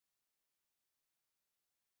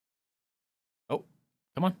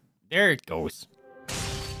Come on. There it goes.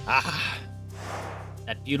 Ah.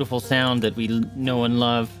 That beautiful sound that we know and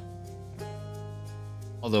love.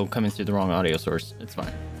 Although coming through the wrong audio source. It's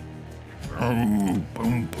fine. Boom,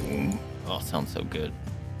 boom, boom. Oh, sounds so good.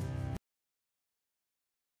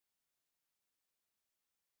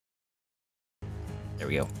 There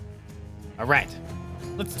we go. All right.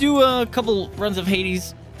 Let's do a couple runs of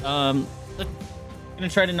Hades. I'm gonna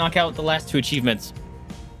try to knock out the last 2 achievements.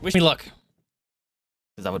 Wish me luck.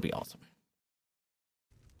 Because that would be awesome.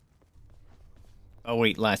 Oh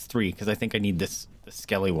wait, last 3, because I think I need the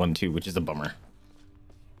Skelly one too, which is a bummer.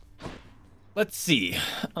 Let's see.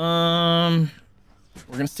 We're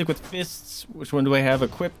gonna stick with fists. Which one do I have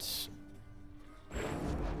equipped?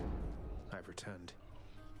 I've returned.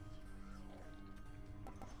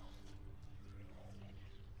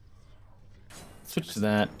 Switch to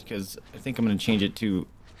that because I think I'm gonna change it to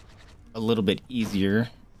a little bit easier.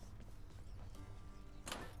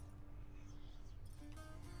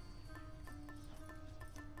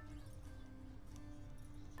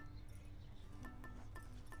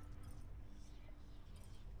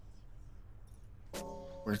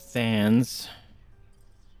 Where Thans.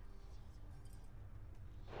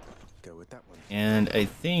 Go with that one. And I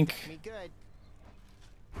think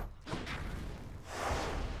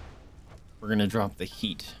we're gonna drop the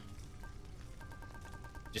heat.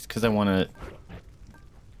 Just because I want to.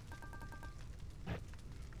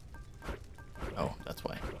 Oh, that's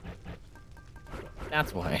why.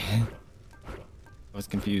 That's why. I was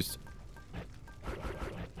confused.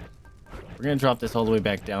 We're gonna drop this all the way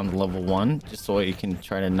back down to level 1, just so I can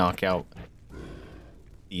try to knock out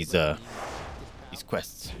these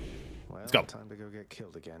quests. Well, let's go. Time to go get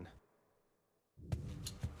killed again.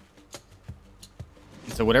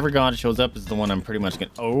 So whatever god shows up is the one I'm pretty much gonna.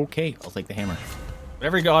 Oh, okay, I'll take the hammer.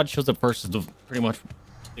 Whatever god shows up first is pretty much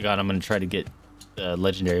the god I'm gonna try to get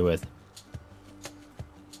legendary with.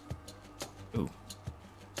 Ooh.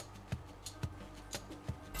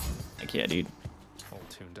 Heck yeah, dude. All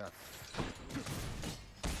tuned up.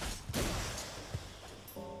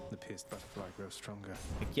 The pierced butterfly grows stronger.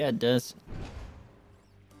 Heck yeah, it does.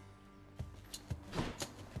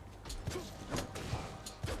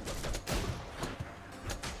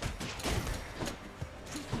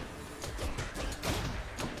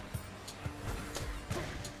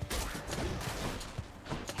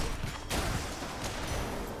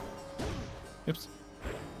 Oops.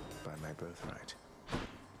 By my birthright.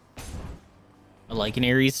 I like an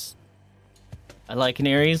Aries. I like an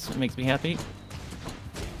Aries. It makes me happy.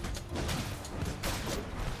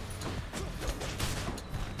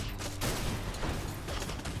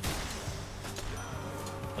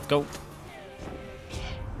 Let's go.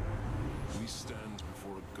 We stand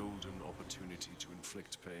before a golden opportunity to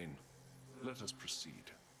inflict pain. Let us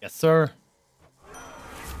proceed. Yes, sir.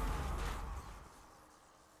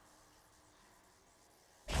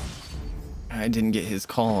 I didn't get his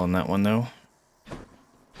call on that one though.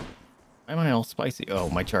 Why am I all spicy? Oh,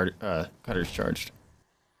 my cutter's charged.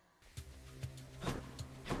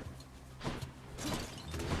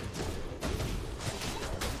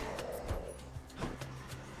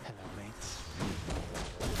 Hello, mates.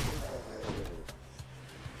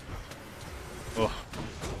 Oh,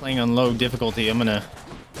 playing on low difficulty. I'm gonna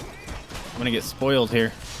get spoiled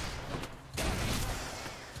here.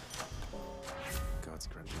 God's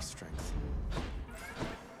grant me strength.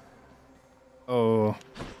 Oh,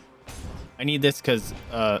 I need this because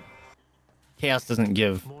Chaos doesn't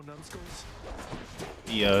give More numbskulls?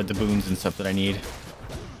 the boons and stuff that I need.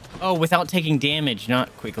 Oh, without taking damage,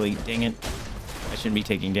 not quickly. Dang it! I shouldn't be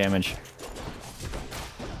taking damage.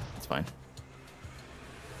 It's fine.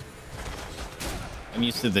 I'm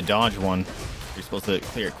used to the dodge one. You're supposed to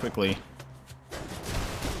clear it quickly.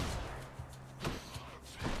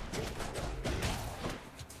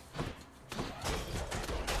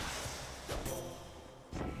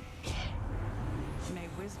 May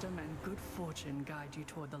wisdom and good fortune guide you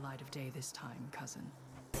toward the light of day this time, cousin.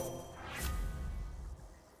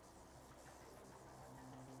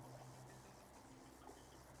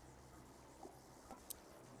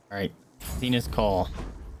 Alright, Athena's call.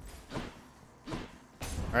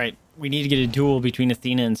 Alright, we need to get a duel between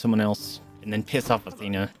Athena and someone else, and then piss off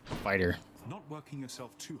Athena, fight her. Not working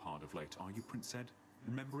yourself too hard of late, are you, Prince Ed?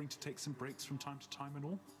 Remembering to take some breaks from time to time and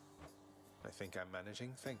all? I think I'm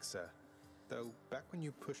managing, thanks, sir. Though, back when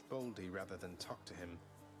you pushed Baldy rather than talk to him,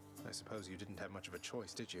 I suppose you didn't have much of a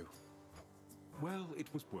choice, did you? Well, it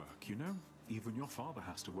was work, you know? Even your father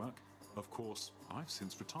has to work. Of course, I've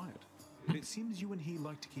since retired. But it seems you and he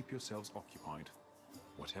like to keep yourselves occupied.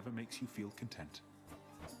 Whatever makes you feel content.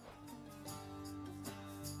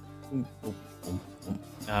 Ooh, ooh.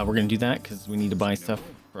 We're gonna do that because we need to buy stuff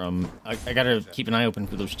from. I gotta keep an eye open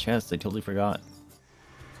for those chests. I totally forgot.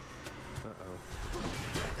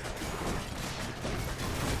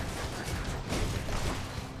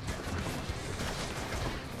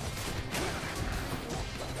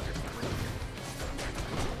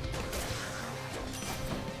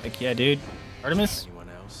 Heck yeah, dude. Artemis? Anyone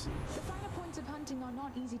else? The finer points of hunting are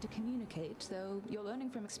not easy to communicate, though you're learning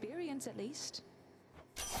from experience at least.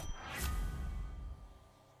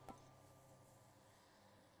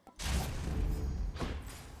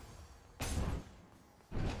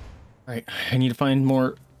 Alright, I need to find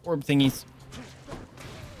more orb thingies.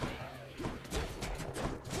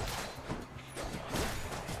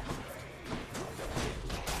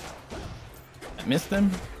 I missed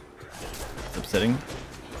them. It's upsetting.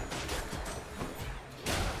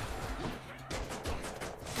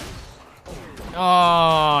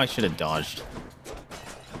 Oh, I should have dodged.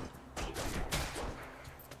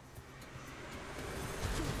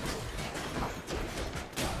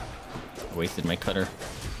 I wasted my cutter.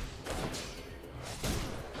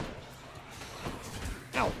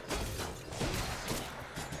 Ow.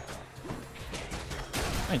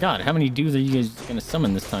 My god, how many dudes are you guys gonna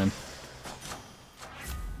summon this time?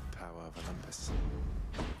 Power of Olympus.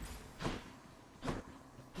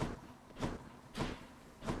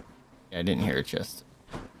 Yeah, I didn't hear a chest.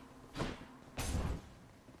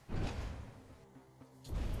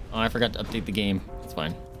 Oh, I forgot to update the game. It's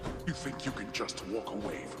fine. You think you can just walk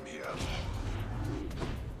away from here?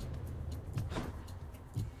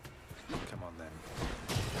 Come on then.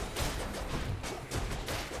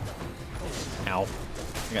 Ow.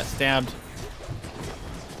 I got stabbed.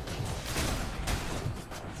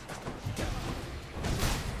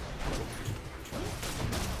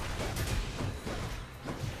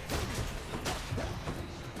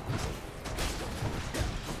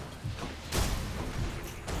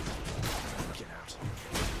 Get out.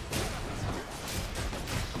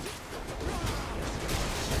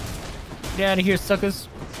 Get out of here, suckers.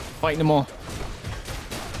 Fighting them all.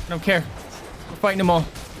 I don't care. We're fighting them all.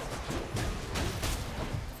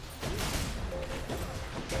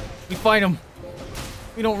 We fight them.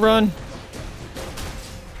 We don't run.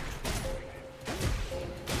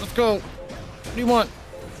 Let's go. What do you want?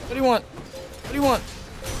 What do you want? What do you want?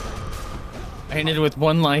 I ended with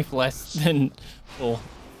 1 life less than full.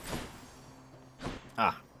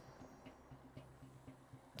 Ah.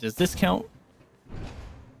 Does this count?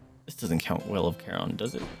 This doesn't count Well of Charon,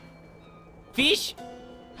 does it? Fish?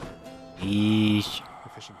 Fish. The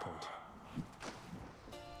fishing point.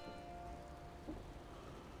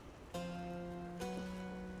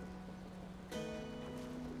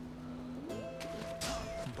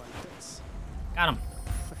 Bite this. Got him.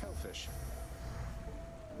 The hellfish.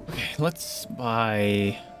 Okay, let's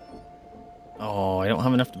buy... Oh, I don't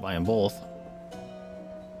have enough to buy them both.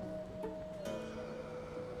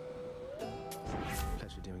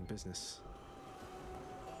 Pleasure doing business.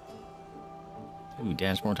 Ooh,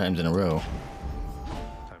 dance more times in a row.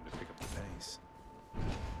 Time to pick up the pace.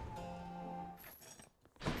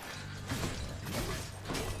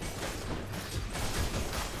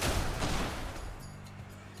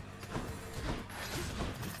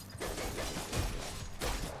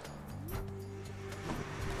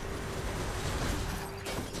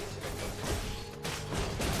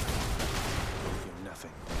 You're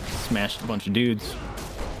nothing. Smashed a bunch of dudes.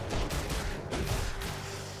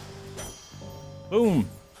 Boom.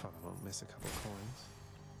 Father won't miss a couple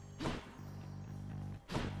coins.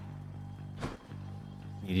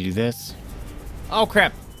 Need to do this. Oh,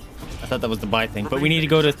 crap. I thought that was the buy thing, but we need to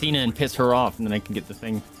go to Athena and piss her off, and then I can get the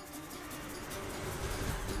thing.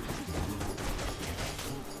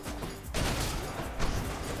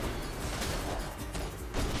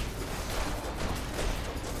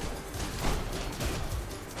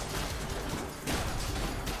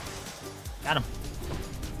 Got him.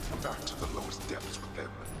 Back to the lowest depths with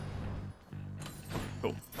them.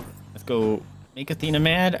 Cool. Let's go make Athena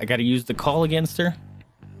mad. I gotta use the call against her.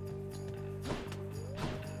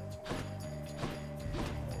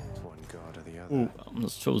 One god or the other. Ooh, I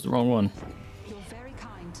almost chose the wrong one. You're very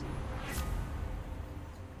kind.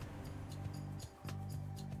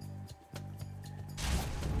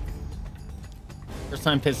 First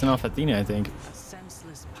time pissing off Athena, I think. A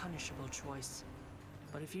senseless, punishable choice.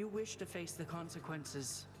 But if you wish to face the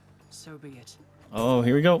consequences, so be it. Oh,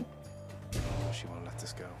 here we go. She won't let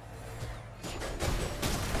this go.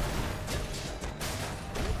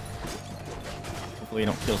 Hopefully I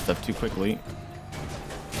don't kill stuff too quickly.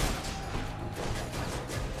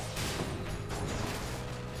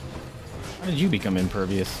 How did you become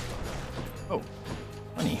impervious? Oh,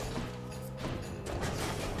 honey.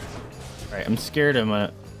 Alright, I'm scared I'm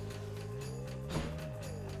gonna...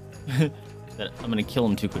 that I'm gonna kill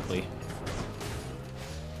him too quickly.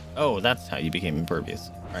 Oh, that's how you became impervious.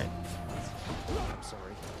 Alright. I'm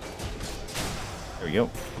sorry. There we go.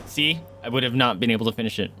 See? I would have not been able to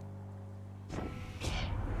finish it.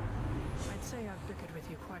 I'd say I've bickered with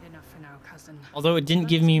you quite enough for now, cousin. Although it didn't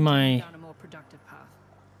give me Let's my... continue down a more productive path.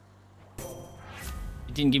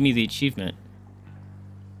 It didn't give me the achievement.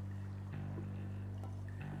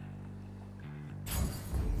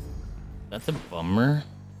 That's a bummer.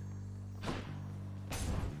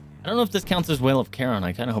 I don't know if this counts as Whale of Charon.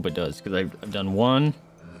 I kind of hope it does, because I've done one.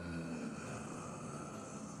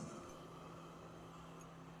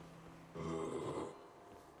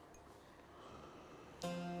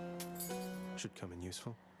 Should come in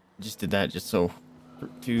useful. Just did that just so...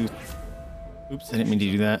 to... Oops, I didn't mean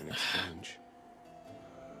to do that. In exchange.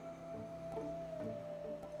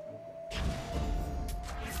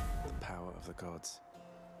 The power of the gods.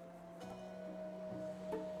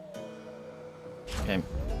 Okay,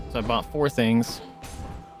 so I bought 4 things.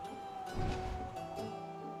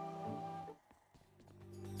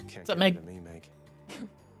 Can't What's up, get Meg? rid of me, Meg.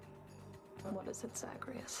 What is it,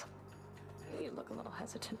 Zagreus? You look a little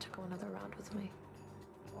hesitant to go another round with me.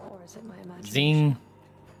 Or is it my imagination? Zing.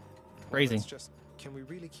 Crazy. It's just, can we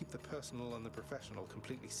really keep the personal and the professional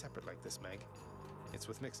completely separate like this, Meg? It's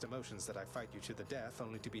with mixed emotions that I fight you to the death,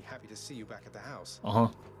 only to be happy to see you back at the house. Uh-huh.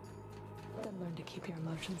 Then learn to keep your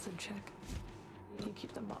emotions in check. You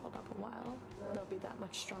keep them bottled up a while, they'll be that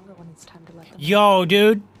much stronger when it's time to let them Yo,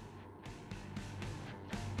 dude.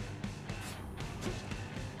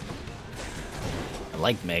 I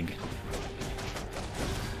like Meg.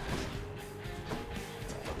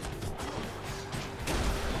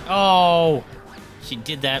 Oh, she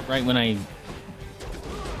did that right when I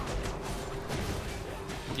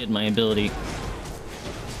did my ability.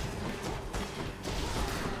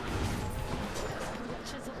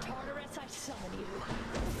 Wretches of Tartarus, I summon you.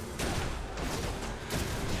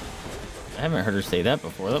 I haven't heard her say that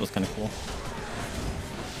before. That was kind of cool.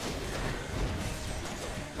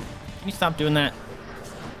 Can you stop doing that?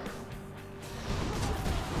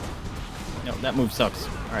 No, that move sucks.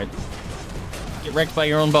 All right. Get wrecked by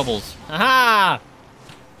your own bubbles. Aha!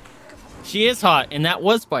 She is hot, and that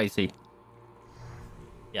was spicy.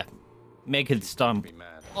 Yeah. Meg could stomp Be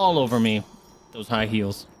mad. all over me. Those high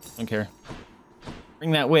heels. Don't care.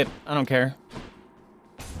 Bring that whip. I don't care.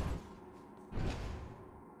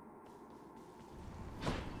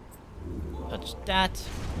 Touch that.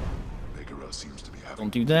 Megara seems to be having Don't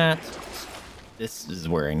do that. This is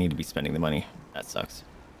where I need to be spending the money. That sucks.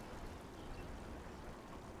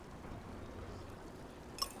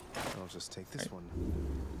 I'll just take this one.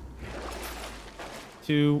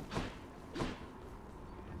 2.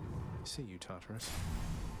 See you, Tartarus.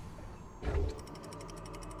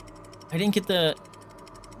 I didn't get that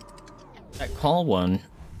call one.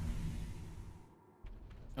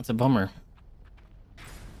 That's a bummer.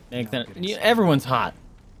 Make that, everyone's hot.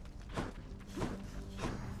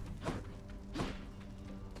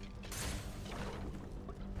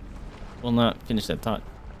 Will not finish that thought.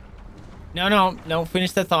 No,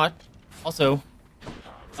 finish that thought. Also,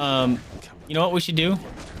 you know what we should do?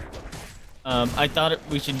 I thought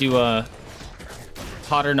we should do a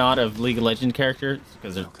hot or not of League of Legends characters,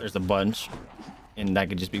 because there's a bunch, and that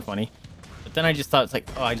could just be funny. But then I just thought, it's like,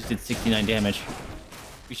 oh, I just did 69 damage.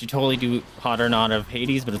 We should totally do hot or not of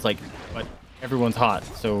Hades, but it's like, but everyone's hot,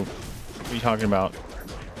 so what are you talking about?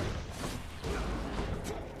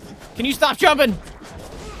 Can you stop jumping?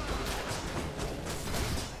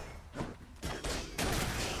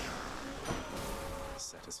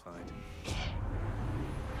 Satisfied.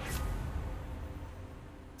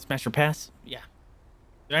 Smash or pass? Yeah.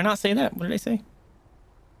 Did I not say that? What did I say?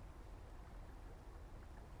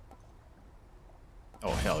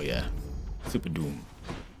 Oh, hell yeah. Super Doom.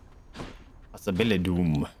 Possibility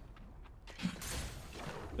Doom.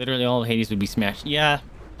 Literally all of Hades would be smashed. Yeah,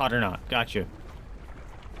 hot or not. Gotcha.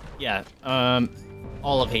 Yeah,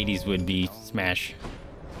 all of Hades would be smash.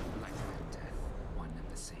 Life and death, one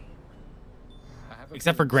and the same. I have a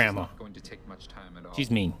Except for feeling this is Grandma. not going to take much time at all.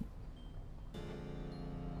 She's mean.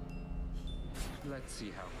 Let's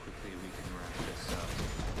see how quickly we can wrap this up.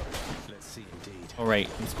 Let's see, indeed. All right,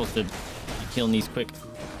 I'm supposed to be killing these quick.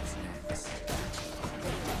 Next.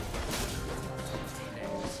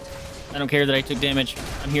 I don't care that I took damage.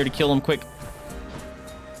 I'm here to kill them quick.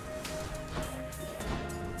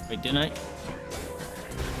 Wait, didn't I?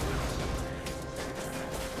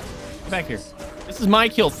 Get back here. This is my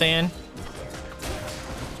kill, Than.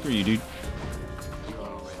 Screw you, dude.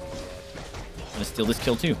 I'm gonna steal this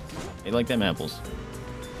kill too. They like them apples.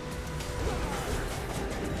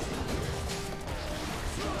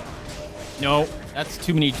 No, that's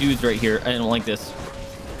too many dudes right here. I don't like this.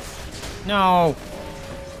 No.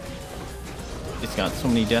 It's got so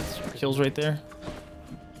many deaths, kills right there.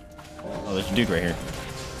 Oh, there's a dude right here.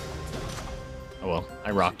 Oh well, I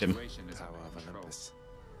rocked him. Power of Olympus.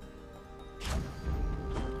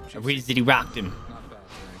 I waited that he rocked him. Not bad,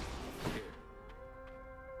 right? Here.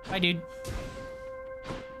 Bye, dude.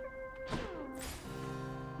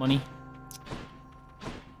 Money.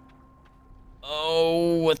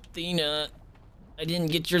 Oh, Athena. I didn't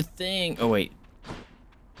get your thing. Oh, wait.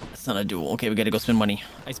 That's not a duel. Okay, we gotta go spend money.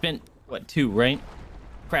 I spent, what, 2, right?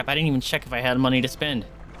 Crap, I didn't even check if I had money to spend.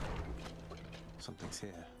 Something's here.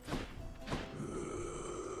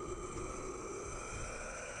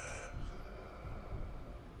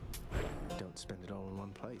 Don't spend it all in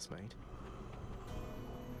one place, mate.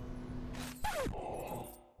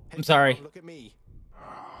 I'm sorry. Look at me.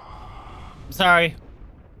 I'm sorry.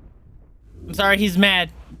 I'm sorry, he's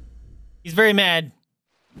mad. He's very mad.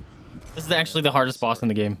 This is actually the hardest boss in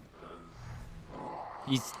the game.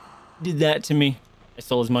 He's did that to me. I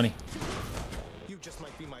stole his money. You just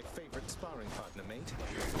might be my favorite sparring partner, mate.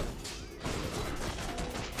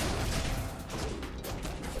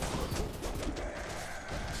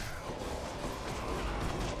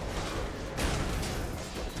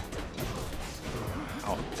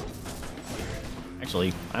 Oh.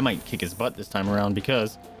 Actually, I might kick his butt this time around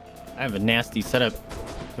because I have a nasty setup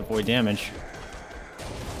to avoid damage.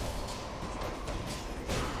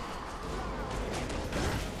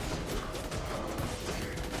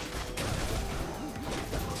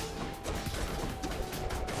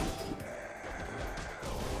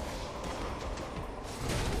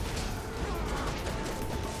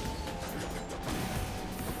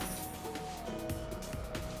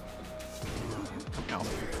 Ow.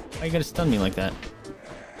 Why you gotta stun me like that?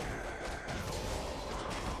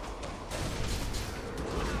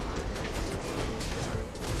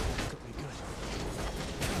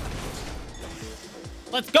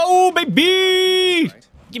 Let's go, baby! Right.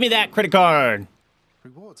 Give me that credit card.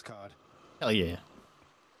 Rewards card. Hell yeah.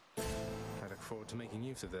 I look forward to making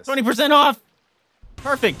use of this. 20% off!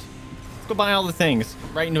 Perfect. Let's go buy all the things.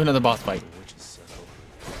 Right into another boss fight. Witch's circle.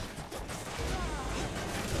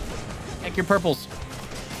 Heck your purples.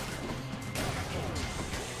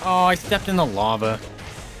 Oh, I stepped in the lava.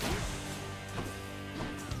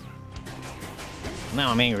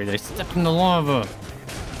 Now I'm angry that I stepped in the lava.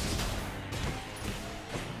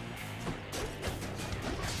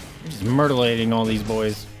 You're just mutilating all these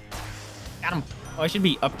boys. Got him. Oh, I should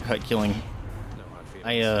be uppercut killing. No hard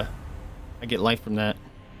feelings. I get life from that.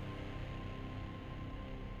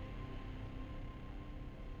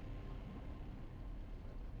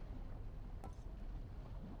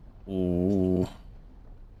 Ooh.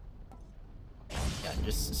 Yeah,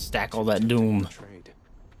 just stack all that doom. Trade.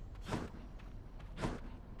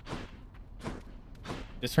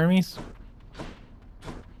 This Hermes?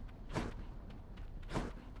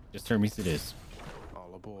 Just Hermes it is.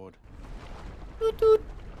 All aboard. Doot, doot.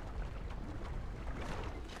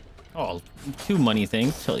 Oh, 2 money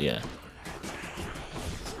things. Hell yeah.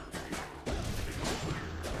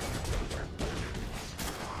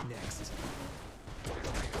 Next.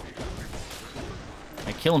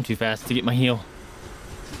 I kill him too fast to get my heal.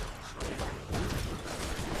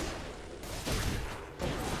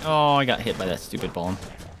 Oh, I got hit by that stupid bomb.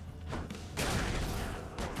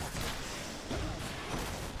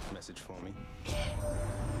 Message for me.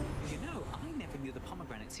 You know, I never knew the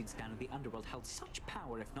pomegranate seeds down in the underworld held such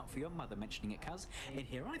power, if not for your mother mentioning it, cuz. In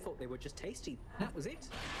here, I thought they were just tasty. That was it.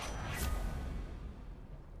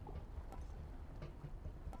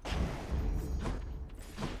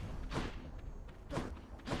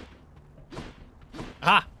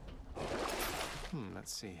 Ah!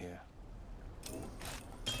 Let's see here.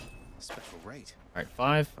 Special rate. Alright,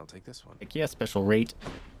 5. I'll take this one. Heck yeah, special rate.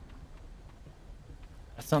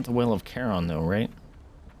 That's not the Well of Charon, though, right?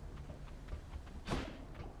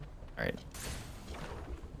 Alright.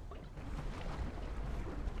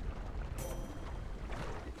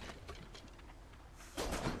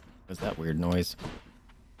 What's that weird noise?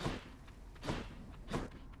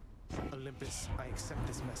 Olympus, I accept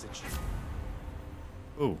this message.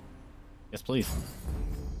 Ooh. Yes, please.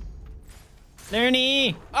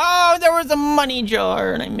 Lerny! Oh, there was a money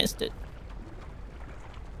jar and I missed it.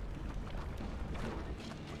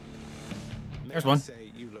 There's one.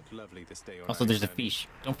 Say you look lovely this day or Also, night, there's a Tony. fish.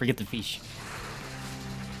 Don't forget the fish.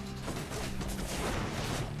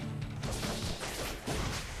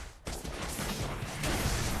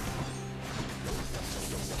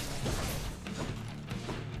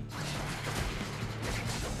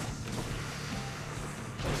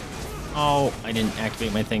 Oh, I didn't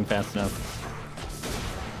activate my thing fast enough.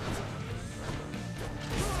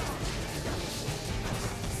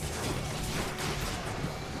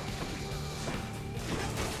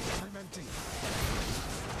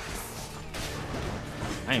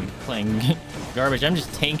 I'm playing garbage. I'm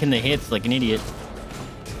just tanking the hits like an idiot.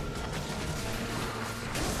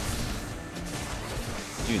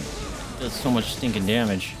 Dude, it does so much stinking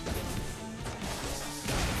damage.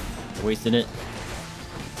 Wasted it.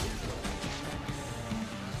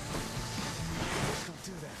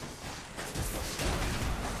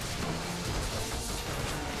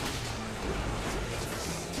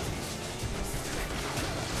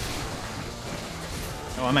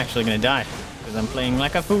 Oh, I'm actually gonna die because I'm playing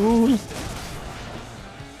like a fool.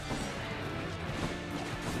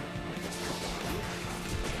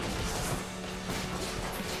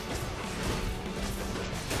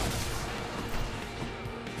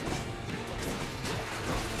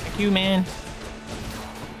 Thank you, man.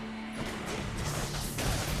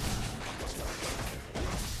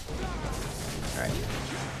 All right.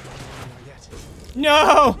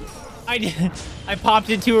 No! I popped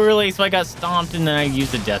it too early, so I got stomped, and then I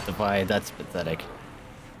used the Deathify. That's pathetic.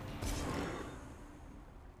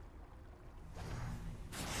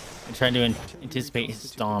 I tried to anticipate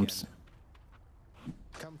his stomps.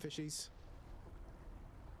 Come, fishies.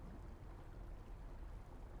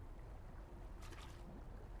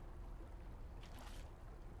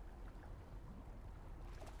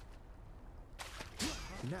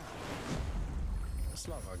 Now, a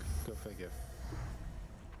Slavog, go figure.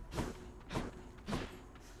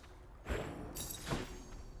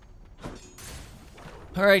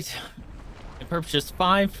 All right, I purchased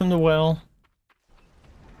 5 from the well.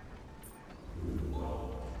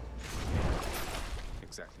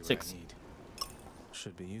 Exactly 6. what I need.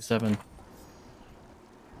 Should be useful. 7.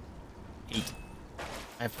 8.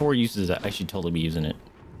 I have 4 uses that I should totally be using it.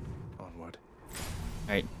 Onward.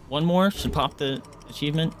 All right, 1 more should pop the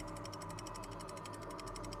achievement.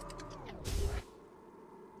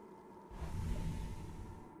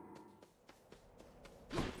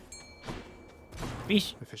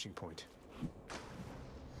 Fish. The fishing point.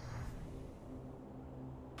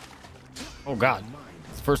 Oh god,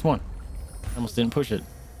 it's the first one. I almost didn't push it.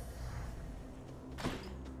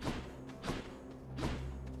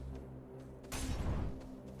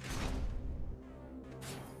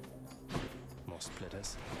 More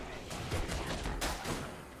splitters.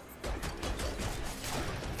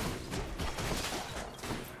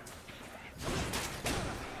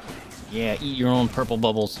 Yeah, eat your own purple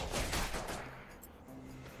bubbles.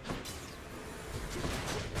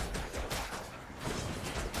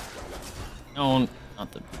 No,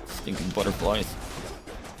 not the stinking butterflies.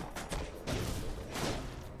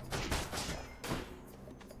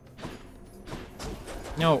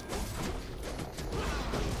 No.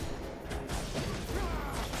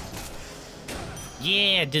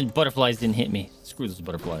 Yeah, butterflies didn't hit me. Screw those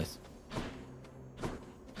butterflies.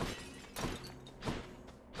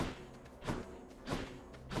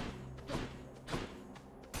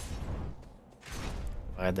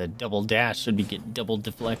 If I had the double dash, should be get double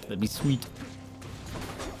deflect. That'd be sweet.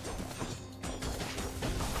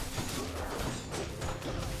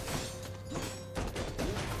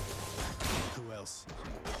 Who else?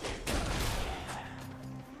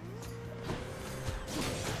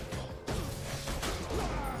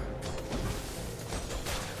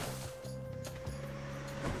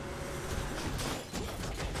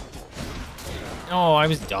 Oh, I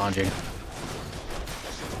was dodging.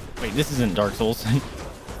 Wait, this isn't Dark Souls.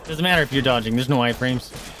 Doesn't matter if you're dodging. There's no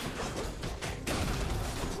iframes.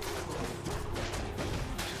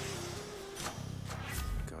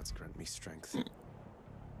 Gods grant me strength.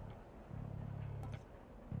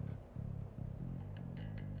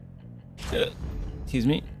 Excuse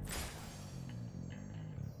me.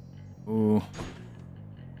 Ooh.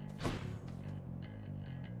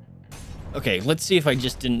 Okay, let's see if I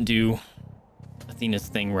just didn't do Athena's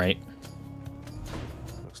thing right.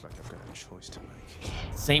 Looks like I've got a choice to make.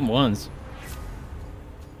 Same ones.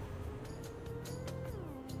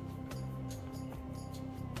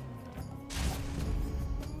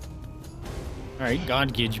 Alright,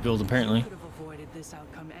 God Gidge build apparently. Could have avoided this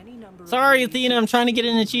outcome any number of Sorry, ways, Athena, I'm trying to get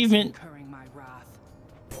an achievement. incurring my wrath.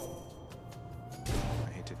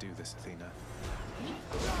 I hate to do this, Athena.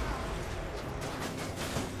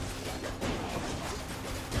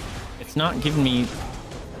 It's not giving me...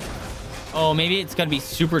 Oh, maybe it's gotta be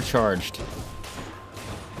supercharged.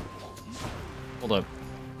 Hold up.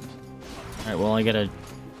 Alright, well, I gotta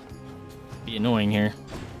be annoying here.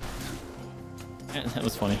 That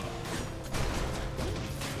was funny.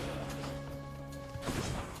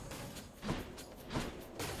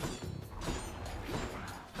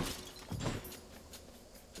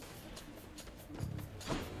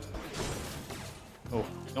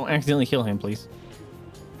 Don't accidentally kill him, please.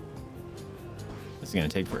 This is gonna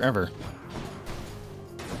take forever.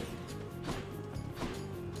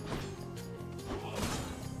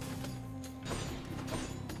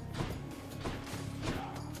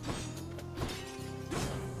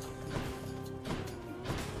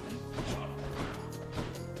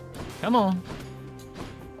 Come on.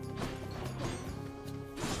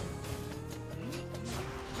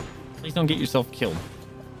 Please don't get yourself killed.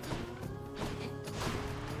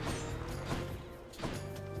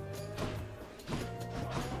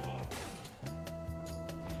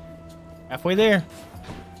 Halfway there.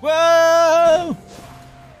 Whoa!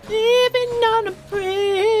 Living on a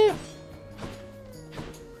prayer.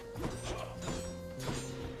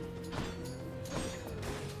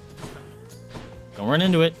 Don't run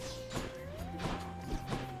into it.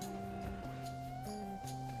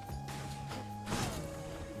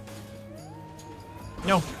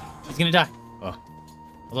 No, he's gonna die. Oh.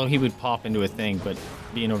 Although he would pop into a thing, but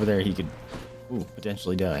being over there, he could,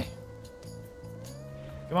 potentially die.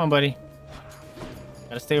 Come on, buddy.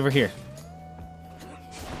 Gotta stay over here.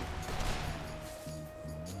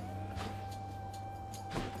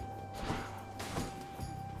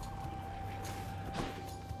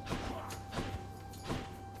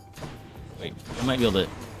 Wait, I might be able to,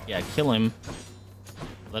 kill him.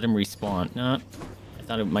 Let him respawn. No, I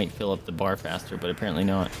thought it might fill up the bar faster, but apparently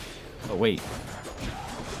not. Oh, wait.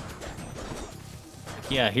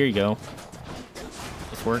 Yeah, here you go.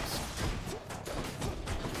 This works.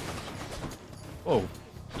 Oh,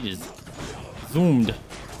 he just zoomed.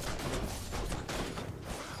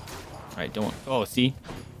 Alright, don't. Oh, see?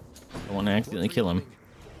 Don't want to accidentally kill him.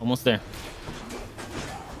 Almost there.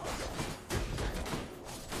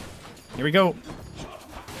 Here we go.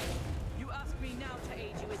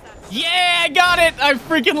 Yeah, I got it! I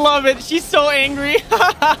freaking love it. She's so angry.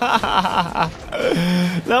 That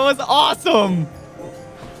was awesome.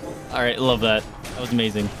 Alright, love that. That was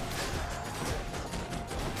amazing.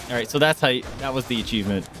 Alright, so that's how that was the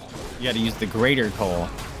achievement. You gotta use the greater call.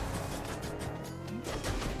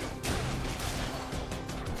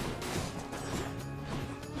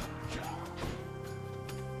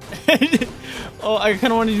 Oh, I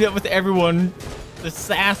kinda want to do that with everyone. The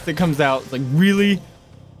sass that comes out. It's like, really?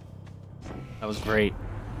 That was great.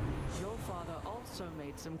 Your father also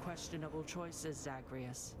made some questionable choices,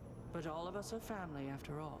 Zagreus. But all of us are family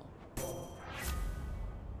after all.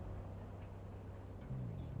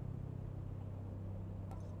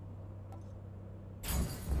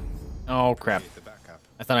 Oh crap.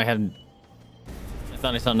 I thought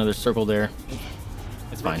I saw another circle there.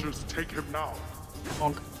 It's fine. Just take him now.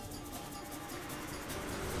 Bonk.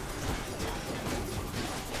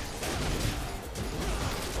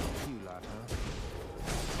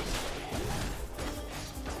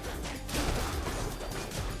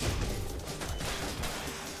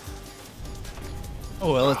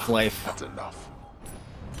 Oh well, it's life. That's enough.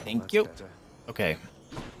 Thank you. Okay.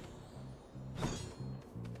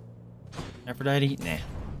 Aphrodite? Nah.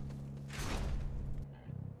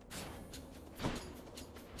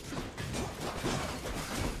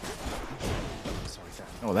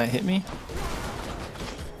 Oh, that hit me?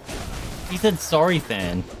 He said sorry,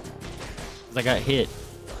 Than. Because I got hit.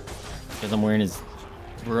 Because I'm wearing his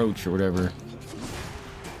brooch or whatever.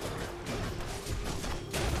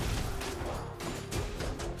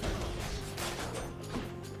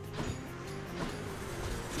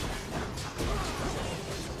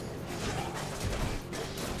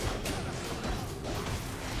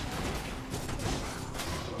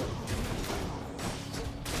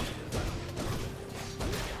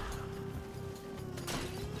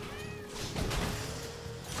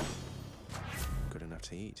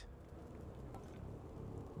 To eat.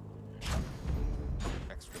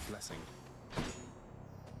 Extra blessing.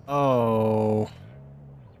 Oh.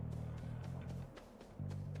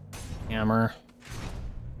 Hammer.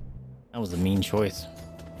 That was a mean choice.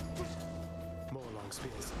 More long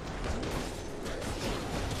spears.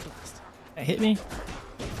 That hit me?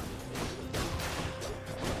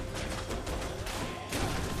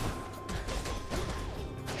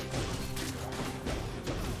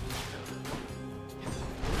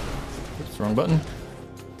 Oops, wrong button.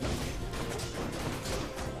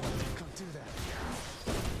 Can't do that.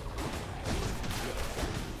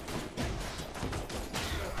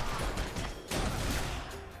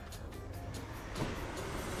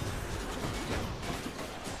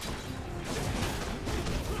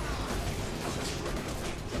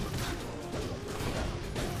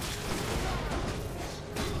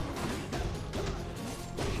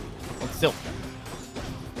 Hold still.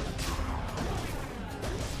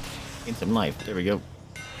 Gain some life. There we go.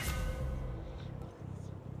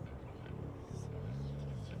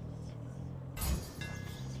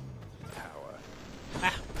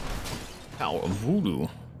 voodoo.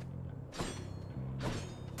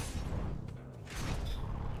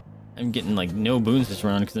 I'm getting like no boons this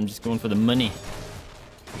round because I'm just going for the money.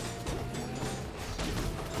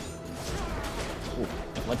 Oh,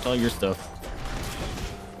 I collect all your stuff.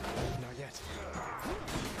 Not yet.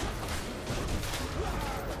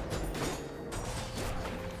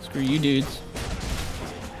 Screw you dudes.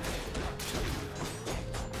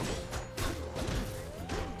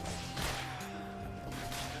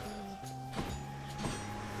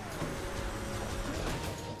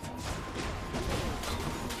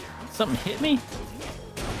 Something hit me?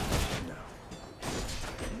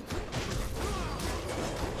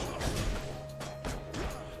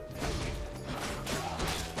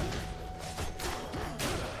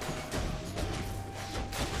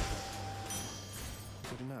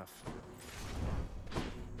 Good enough.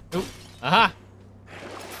 Oh, aha!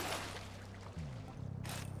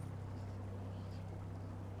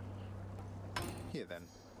 Here then.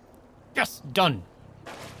 Yes, done.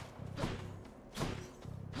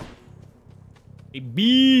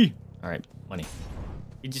 Baby. All right, money.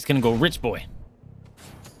 You're just gonna go rich boy.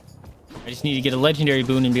 I just need to get a legendary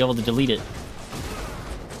boon and be able to delete it.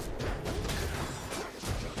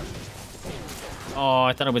 Oh,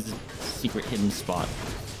 I thought it was a secret hidden spot.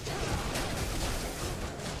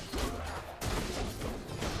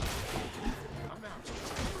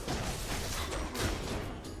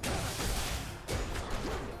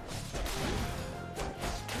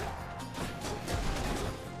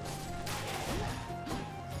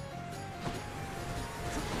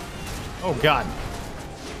 Oh God.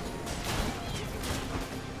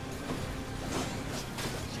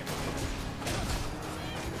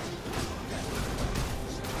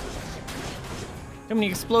 How many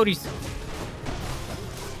explodies?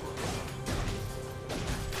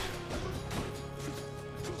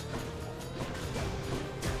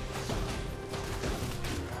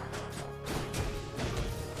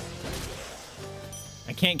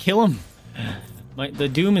 I can't kill him. The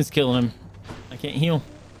doom is killing him. I can't heal.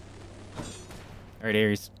 All right,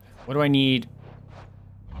 Ares. What do I need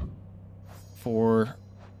for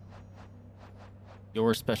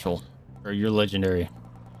your special or your legendary?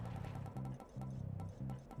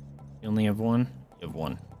 You only have one? You have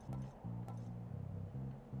one.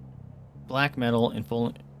 Black metal and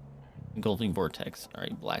full engulfing vortex. All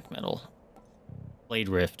right, black metal. Blade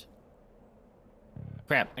rift.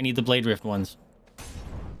 Crap, I need the blade rift ones.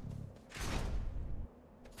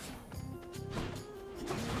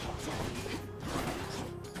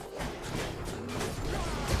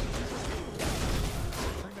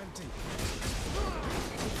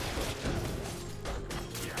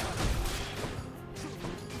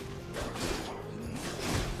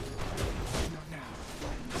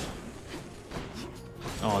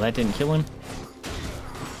 Oh, that didn't kill him?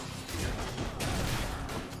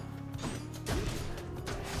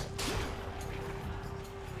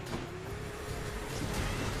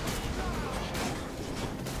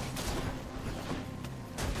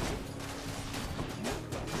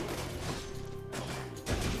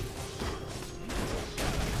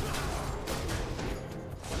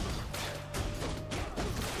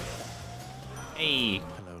 Hey.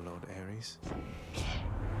 Hello, Lord Ares.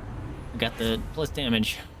 Got the plus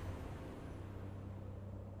damage.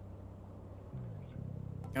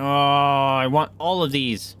 Oh, I want all of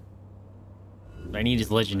these. What I need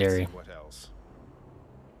is legendary. What else?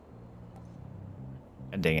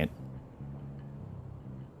 God dang it.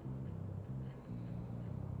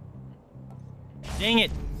 Dang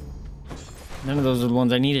it! None of those are the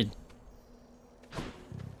ones I needed.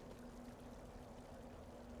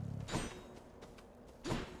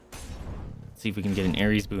 Let's see if we can get an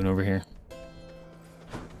Ares boon over here.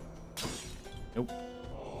 Nope.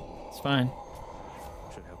 It's fine.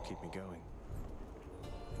 Should help keep me going.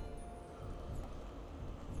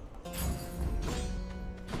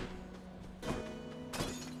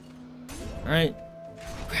 Alright.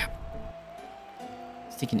 Crap.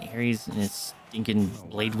 It's taking Ares and it's stinking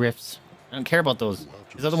blade rifts. I don't care about those.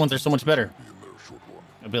 These other ones are so much better.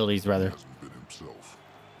 Abilities, rather.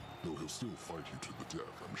 He'll still fight you to the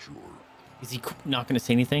death, I'm sure. Is he not going to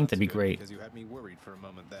say anything? That'd be great. Because you had me worried for a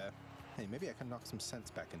moment there. Hey, maybe I can knock some sense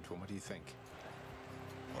back into him. What do you think?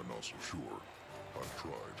 I'm not so sure. I've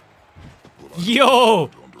tried. But Yo!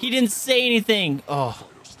 He didn't say anything! Oh.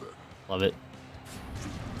 Love it.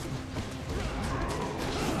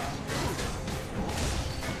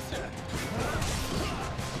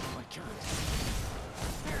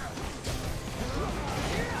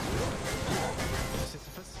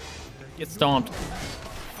 Get stomped.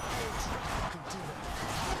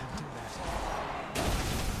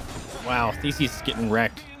 Wow, Theseus is getting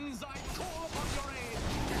wrecked.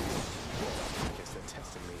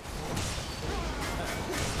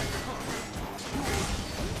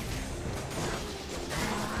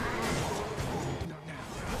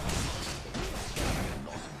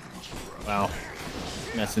 Wow.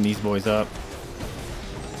 Messing these boys up.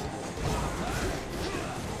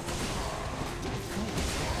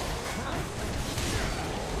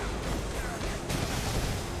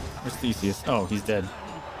 Where's Theseus? Oh, he's dead.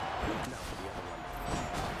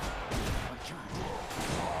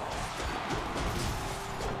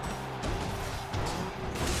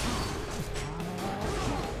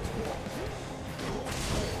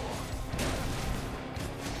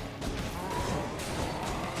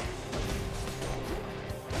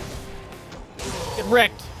 Get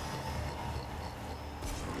wrecked.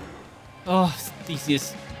 Oh,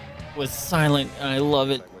 Theseus was silent, and I love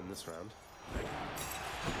it. I win this round.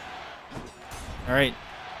 All right,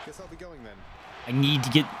 Guess I'll be going then. I need to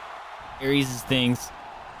get Ares' things.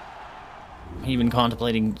 I'm even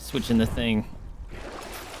contemplating switching the thing.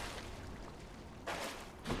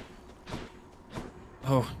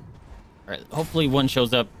 Oh, all right. Hopefully one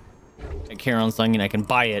shows up at Charon's Song and I can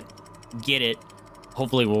buy it, get it.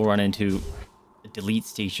 Hopefully we'll run into a delete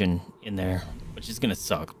station in there, which is gonna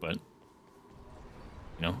suck, but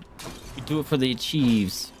you know, we do it for the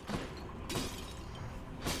achieves.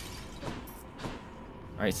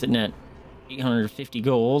 All right, sitting at 850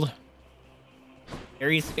 gold.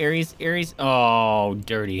 Ares, Ares, Ares. Oh,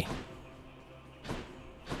 dirty.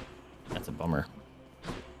 That's a bummer.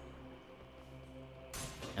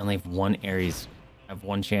 I only have one Ares. I have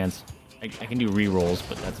one chance. I can do re-rolls,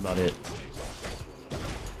 but that's about it.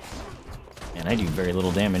 And I do very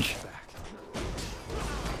little damage.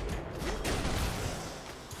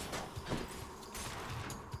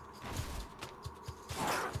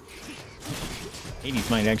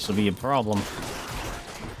 Hades might actually be a problem.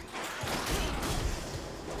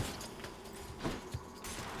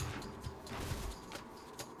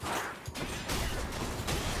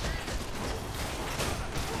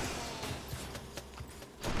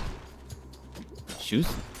 Shoes?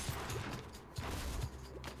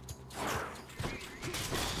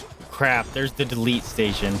 Crap, there's the delete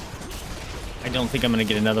station. I don't think I'm gonna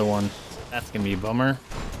get another one. That's gonna be a bummer.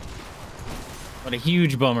 What a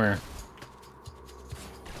huge bummer.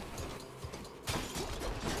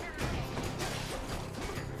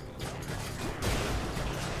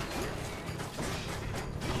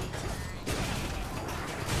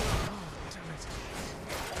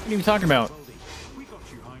 What are you talking about?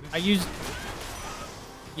 I used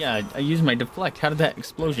my deflect. How did that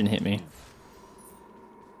explosion hit me?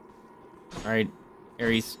 Alright,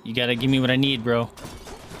 Ares, you gotta give me what I need, bro.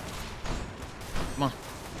 Come on.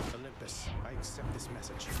 Olympus, I accept this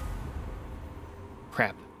message.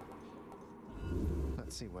 Crap.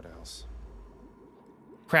 Let's see what else.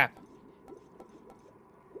 Crap.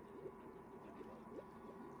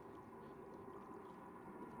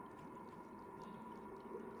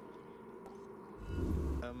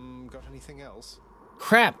 Got anything else?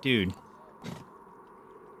 Crap, dude.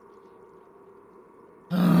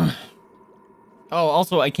 Oh,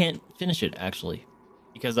 also, I can't finish it, actually.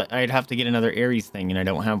 Because I'd have to get another Ares thing, and I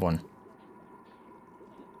don't have one.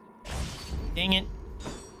 Dang it.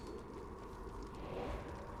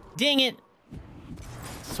 Dang it!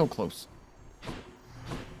 So close.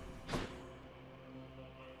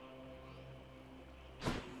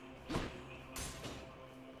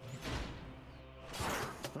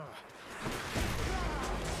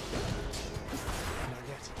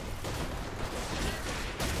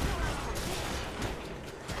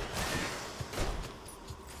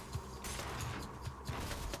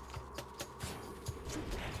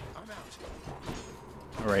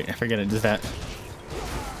 Alright, I forget it does that.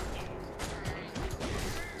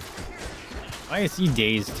 Why is he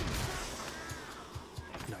dazed?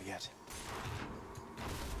 Not yet.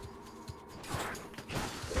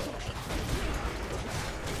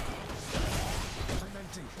 I'm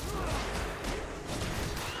empty.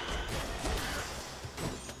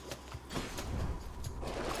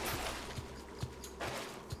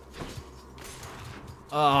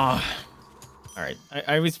 Alright,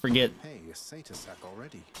 I always forget Hey, a Satyr sack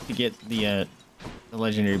already. to get the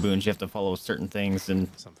legendary boons. You have to follow certain things, and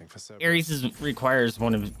Something for Ares requires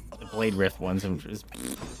one of the Blade Rift ones, and is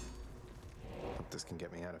Hope this can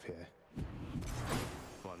get me out of here.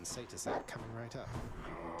 One Satyr sack coming right up.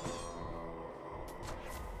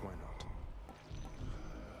 Why not?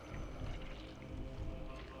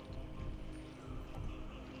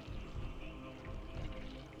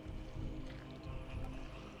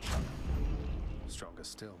 Stronger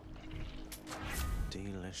still.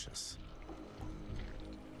 Delicious.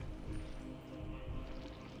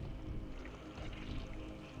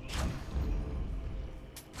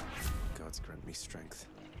 Gods grant me strength.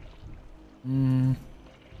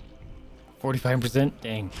 45%?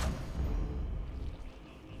 Dang.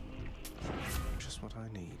 just what I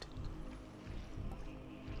need.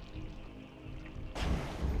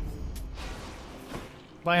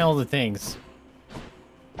 Buy all the things.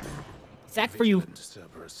 Sack for you.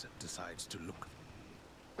 Cerberus decides to look.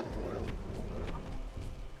 I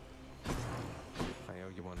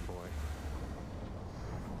owe you one, boy.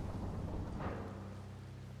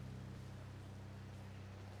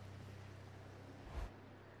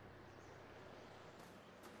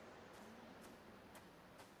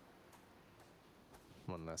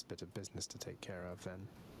 One last bit of business to take care of, then.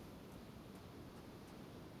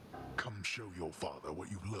 Come show your father what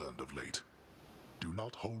you've learned of late. Do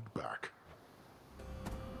not hold back.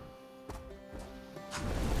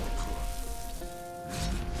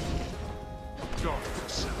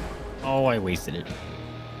 Darkness. Oh, I wasted it.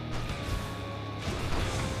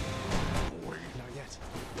 Wait, not yet.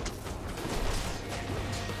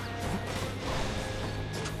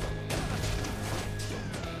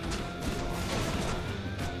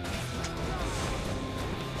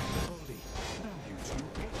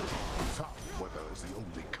 Foul weather is the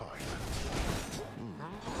only kind.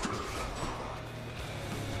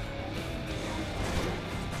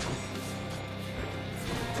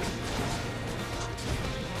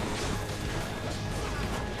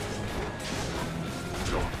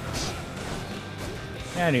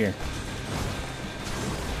 Get out of here.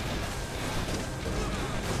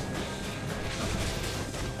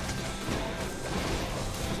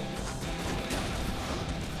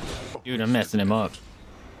 Dude, I'm messing him up.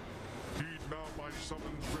 Heed now my summoned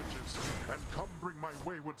riches, and come bring my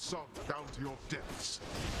wayward son down to your depths.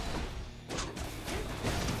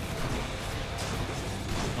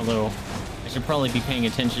 Although, I should probably be paying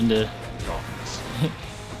attention to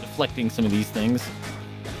deflecting some of these things.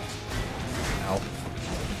 Ow.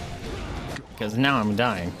 Because now I'm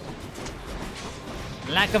dying.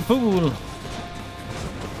 Like a fool!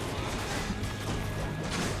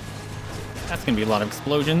 That's gonna be a lot of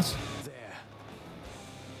explosions.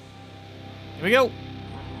 Here we go!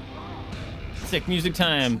 Sick music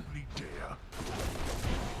time.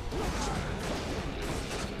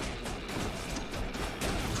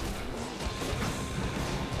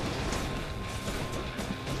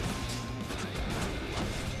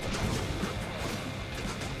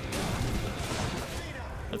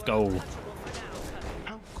 Let's go.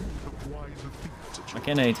 Why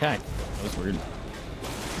can't I attack? That was weird.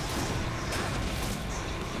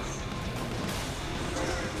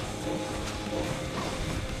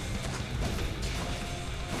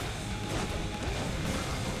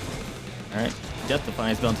 Alright, Death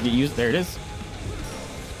Defiance about to get used. There it is.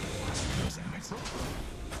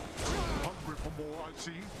 Hungry for more, I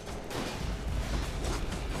see.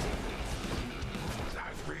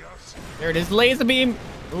 There it is, laser beam!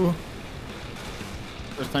 Ooh.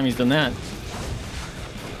 First time he's done that.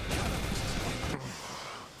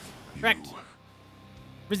 Wrecked.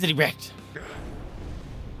 Rizzity wrecked. You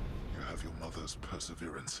have your mother's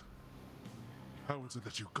perseverance. How is it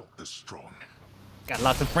that you got this strong? Got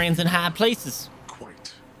lots of friends in high places.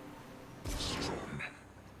 Quite strong.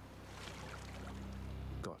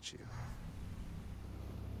 Got you.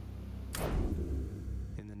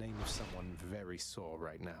 In the name of someone very sore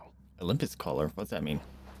right now. Olympus collar? What's that mean?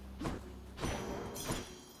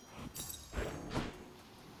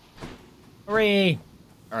 Hooray!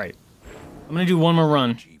 Alright. I'm gonna do one more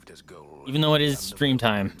run. Even though it is stream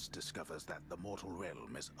time. Discovers that the mortal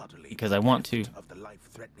realm is utterly Because I want to. of the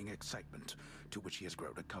life-threatening excitement to which he has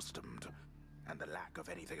grown accustomed, and the lack of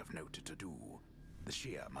anything of note to do. The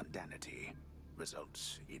sheer mundanity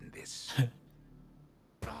results in this.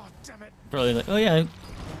 Oh, damn it! Probably like, oh yeah,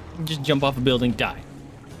 just jump off a building, die.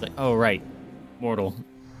 It's like, oh right, mortal.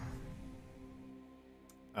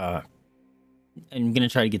 I'm gonna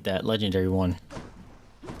try to get that legendary one.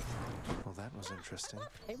 Well, that was interesting.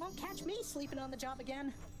 They won't catch me sleeping on the job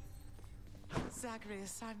again.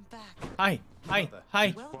 Zagreus, I'm back. Hi, hi,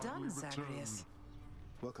 hi. Well done, Zagreus.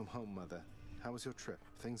 Welcome home, Mother. How was your trip?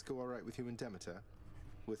 Things go all right with you and Demeter?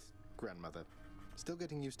 With Grandmother? Still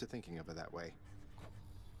getting used to thinking of her that way.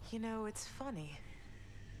 You know, it's funny.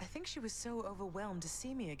 I think she was so overwhelmed to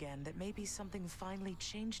see me again that maybe something finally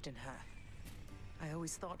changed in her. I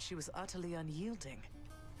always thought she was utterly unyielding.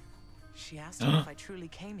 She asked me if I truly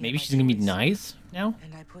came here. Maybe she's gonna be nice now?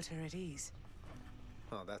 And I put her at ease.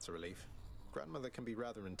 Oh, that's a relief. Grandmother can be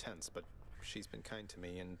rather intense, but she's been kind to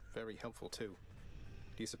me and very helpful too.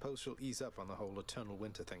 Do you suppose she'll ease up on the whole eternal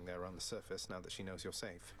winter thing there on the surface now that she knows you're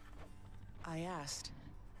safe? I asked.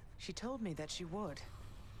 She told me that she would.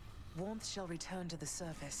 Warmth shall return to the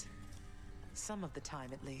surface. Some of the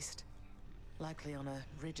time, at least. Likely on a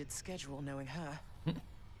rigid schedule, knowing her.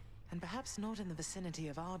 And perhaps not in the vicinity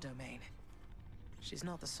of our domain. She's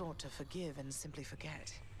not the sort to forgive and simply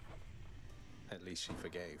forget. At least she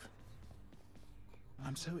forgave.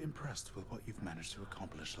 I'm so impressed with what you've managed to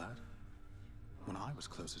accomplish, lad. When I was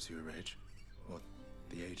closer to your age, or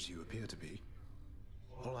the age you appear to be,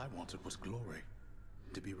 all I wanted was glory,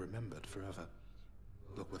 to be remembered forever.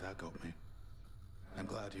 Look what that got me. I'm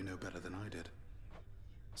glad you know better than I did.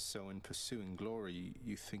 So in pursuing glory,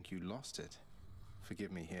 you think you lost it?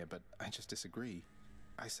 Forgive me here, but I just disagree.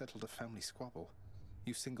 I settled a family squabble.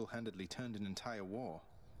 You single-handedly turned an entire war.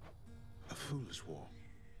 A foolish war.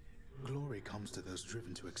 Glory comes to those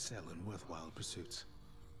driven to excel in worthwhile pursuits.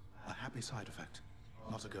 A happy side effect,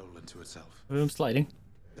 not a goal unto itself. I'm sliding.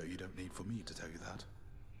 Though you don't need for me to tell you that.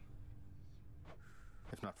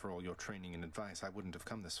 If not for all your training and advice, I wouldn't have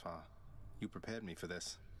come this far. You prepared me for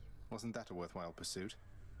this. Wasn't that a worthwhile pursuit?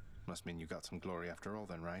 Must mean you got some glory after all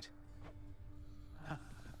then, right? Got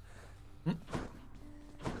me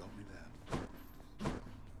there.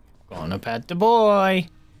 Gonna pet the boy.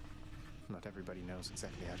 Not everybody knows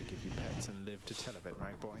exactly how to give you pets and live to tell of it,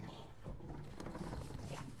 right, boy?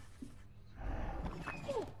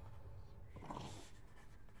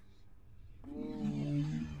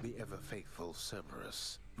 The ever-faithful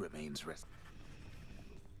Cerberus remains rest.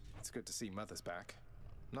 It's good to see Mother's back.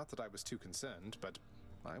 Not that I was too concerned, but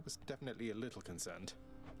I was definitely a little concerned.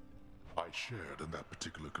 I shared in that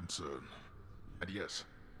particular concern. And yes,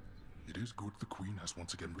 it is good the Queen has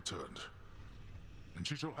once again returned. And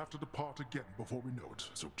she shall have to depart again before we know it,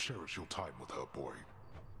 so cherish your time with her, boy.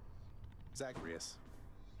 Zagreus.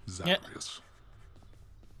 Zagreus.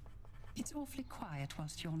 It's awfully quiet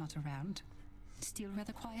whilst you're not around. Still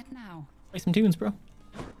rather quiet now. Play some tunes, bro.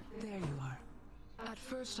 There you are. At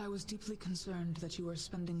first, I was deeply concerned that you were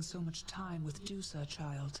spending so much time with Dusa,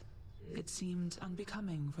 child. It seemed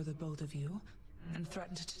unbecoming for the both of you, and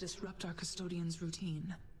threatened to disrupt our custodian's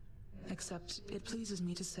routine. Except, it pleases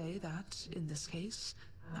me to say that, in this case,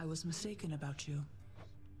 I was mistaken about you.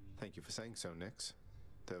 Thank you for saying so, Nyx.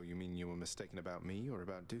 Though you mean you were mistaken about me or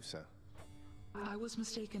about Dusa? I was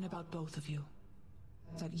mistaken about both of you.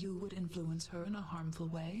 That you would influence her in a harmful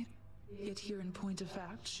way. Yet here in point of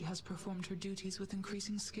fact, she has performed her duties with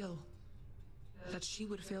increasing skill. That she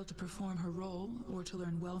would fail to perform her role, or to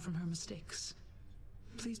learn well from her mistakes.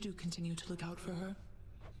 Please do continue to look out for her.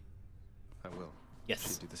 I will. Yes.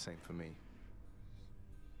 She'd do the same for me.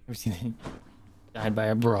 Ever seen him died by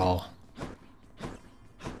a brawl?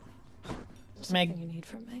 Something you need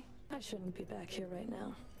from me? I shouldn't be back here right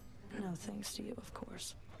now. No thanks to you, of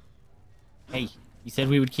course. Hey, you said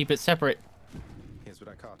we would keep it separate. Here's what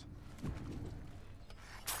I caught.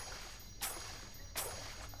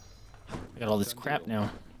 I got all this crap now.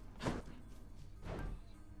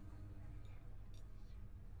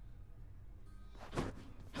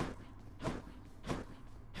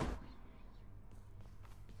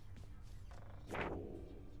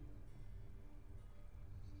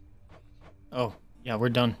 Oh, yeah, we're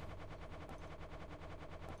done.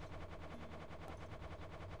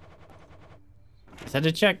 Just had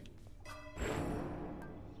to check.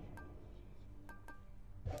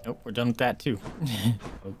 Nope, we're done with that too.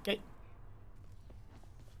 Okay.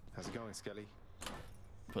 How's it going, Skelly?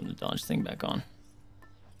 Putting the dodge thing back on.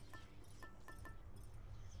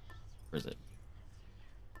 Where is it?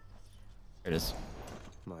 There it is.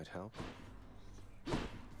 Might help.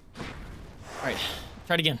 Alright,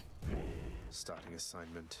 try it again. Starting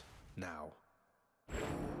assignment now.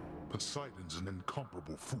 Poseidon's an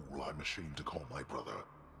incomparable fool, I'm ashamed to call my brother.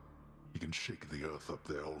 He can shake the earth up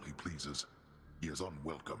there all he pleases. He is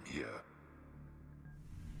unwelcome here.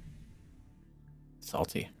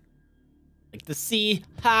 Salty. Like the sea.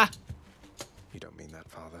 Ha! You don't mean that,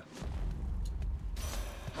 Father.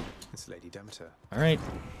 It's Lady Demeter. Alright.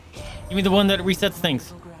 Give me the one that resets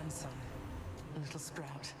things. Little grandson, little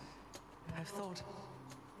sprout. I've thought,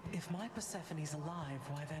 if my Persephone's alive,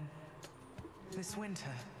 why then, this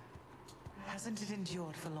winter, hasn't it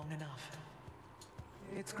endured for long enough?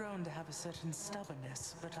 It's grown to have a certain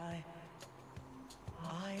stubbornness, but I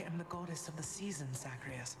am the goddess of the seasons,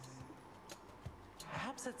 Zagreus.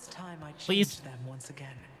 Perhaps it's time I changed them once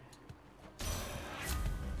again.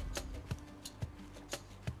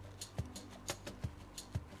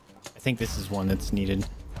 I think this is one that's needed.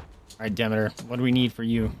 Alright, Demeter, what do we need for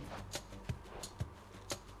you?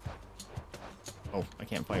 Oh, I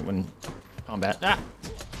can't fight when combat. Ah!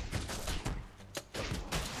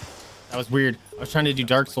 That was weird. I was trying to do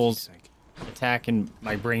Dark Souls attack and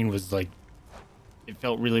my brain was like... It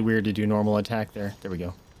felt really weird to do normal attack there. There we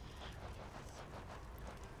go.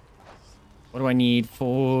 What do I need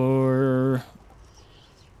for...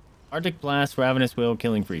 Arctic Blast, Ravenous Will,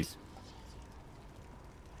 Killing Freeze.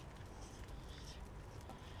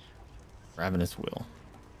 Ravenous will.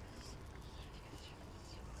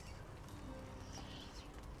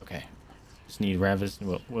 Okay. Just need ravenous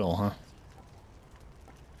will, huh?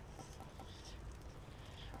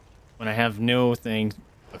 When I have no thing...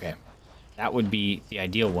 Okay. That would be the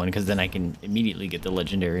ideal one, because then I can immediately get the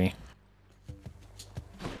legendary.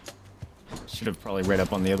 Should have probably read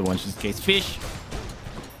up on the other ones just in case. Fish!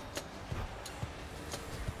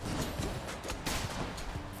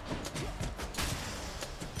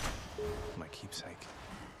 My keepsake.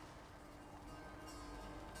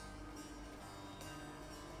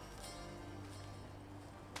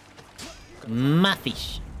 My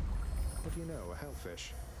fish. What do you know? A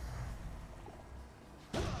hellfish.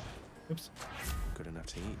 Oops. Good enough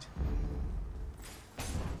to eat.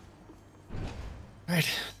 Alright.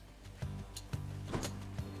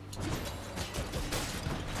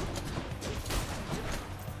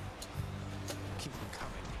 Keep them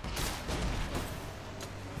coming.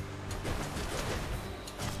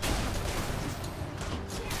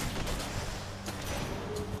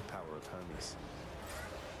 The power of Hermes.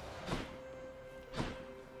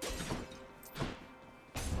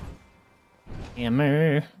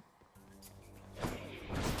 Hammer.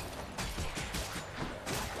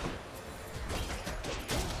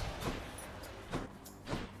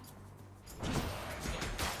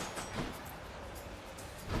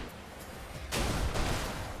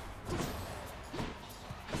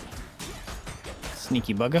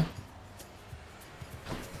 Sneaky bugger.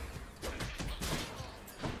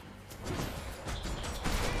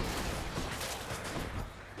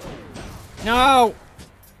 No!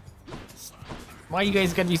 Why you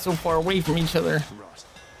guys gotta be so far away from each other? Rot.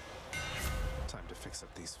 Time to fix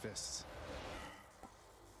up these fists.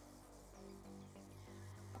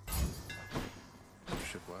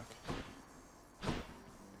 Should work.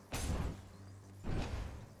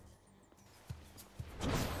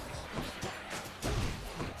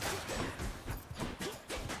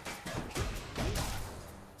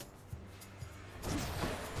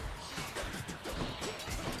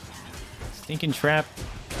 Stinking trap.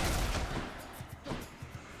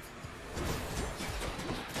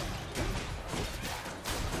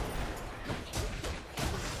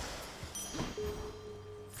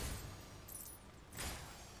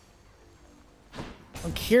 I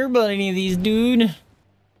don't care about any of these, dude. I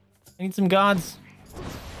need some gods. Don't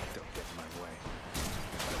get in my way.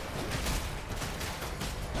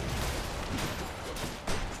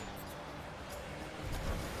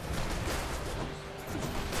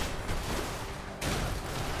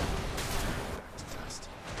 Back to dust.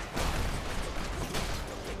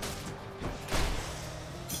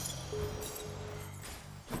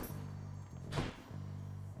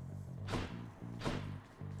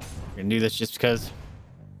 We're gonna do this just because.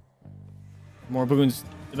 The more boons,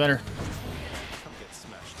 the better. Come get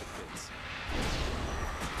smashed to bits.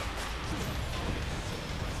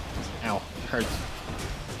 Ow, hurts.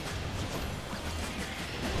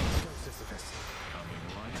 Go, Vaesive.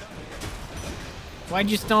 Why'd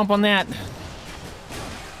you stomp on that?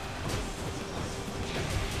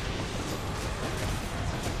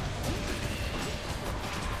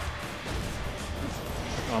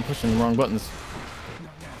 Oh, I'm pushing the wrong buttons.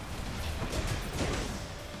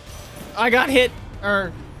 I got hit,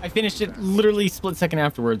 or I finished it literally split second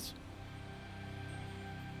afterwards.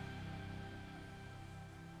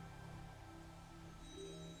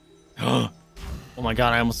 Oh my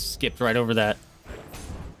god, I almost skipped right over that.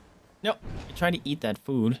 Nope, I tried to eat that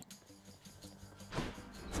food.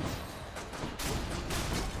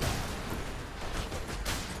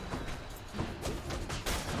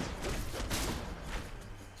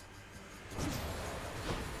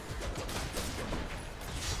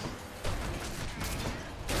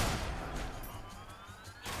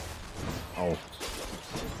 Oh.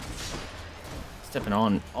 Stepping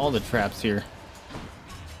on all the traps here.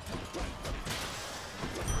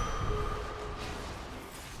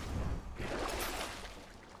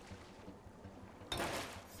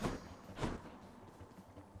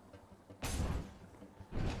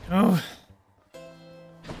 Oh.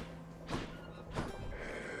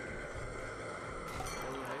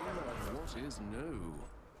 What is new?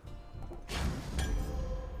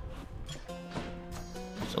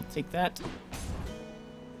 Shall take that.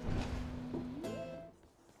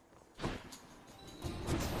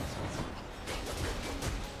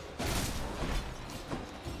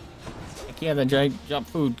 Heck yeah, that dry drop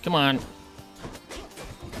food. Come on.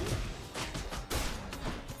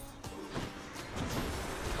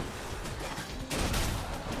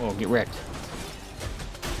 Oh, get wrecked.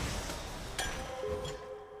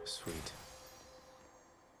 Sweet.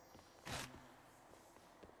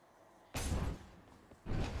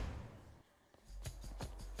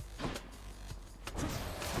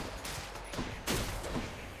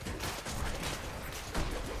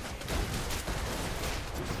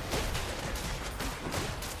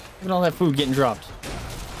 Look at all that food getting dropped.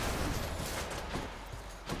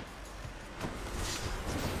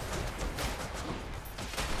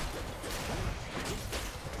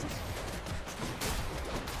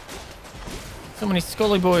 So many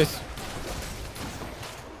Scully boys.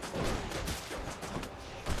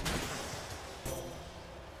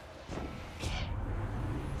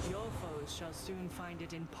 Your foes shall soon find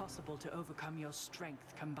it impossible to overcome your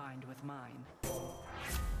strength combined with mine.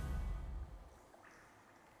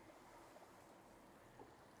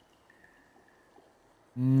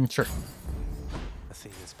 Sure.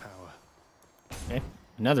 Athena's power. Okay,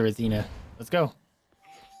 another Athena. Let's go.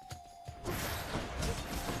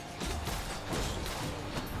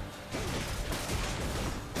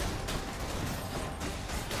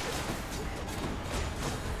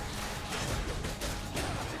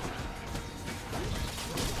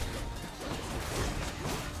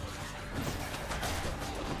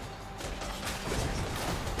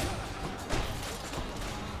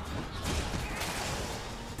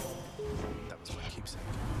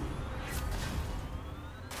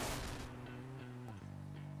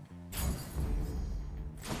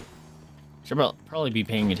 Should probably be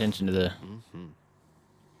paying attention to the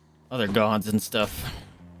other gods and stuff.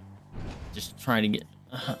 Just trying to get...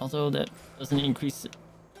 although that doesn't increase it.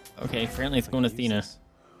 Okay, apparently it's going to Athena.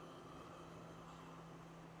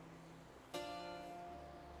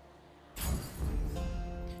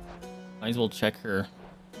 Might as well check her.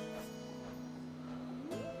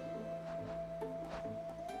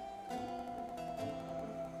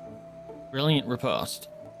 Brilliant riposte.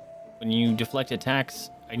 When you deflect attacks,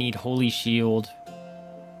 I need Holy Shield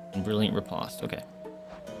and Brilliant Riposte. Okay.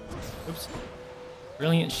 Oops.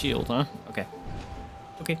 Brilliant Shield, huh? Okay.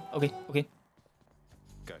 Okay.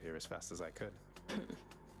 Got here as fast as I could.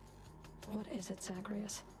 What is it,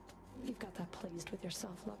 Zagreus? You've got that pleased with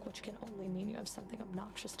yourself look, which can only mean you have something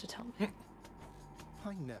obnoxious to tell me.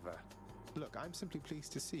 I never. Look, I'm simply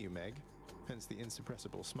pleased to see you, Meg. Hence the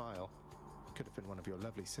insuppressible smile. Could have been one of your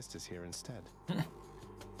lovely sisters here instead.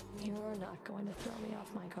 You're not going to throw me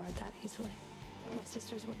off my guard that easily. My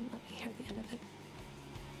sisters wouldn't let me hear the end of it.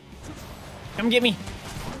 Come get me.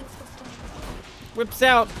 Whips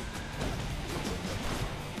out.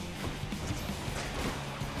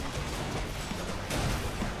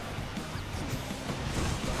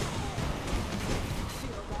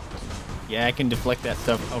 Yeah, I can deflect that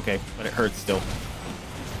stuff. Okay, but it hurts still.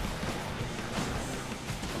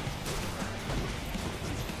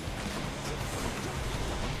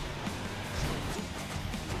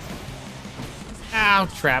 Ow,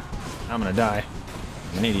 trap. I'm gonna die.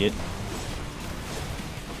 I'm an idiot.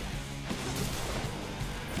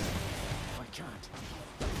 I can't.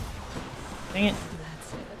 Dang it.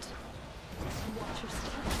 That's it. Watch your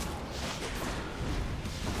step.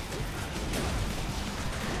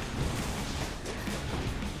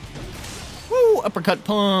 Woo! Uppercut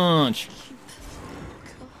punch.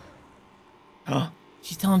 Oh,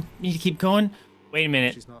 she's telling me to keep going? Wait a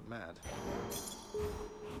minute. She's not mad.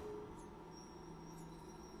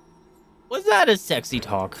 Was that a sexy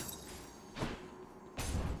talk?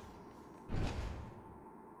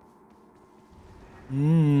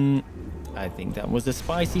 I think that was a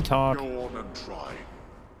spicy talk. Go on and try.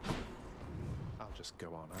 I'll just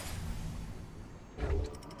go on.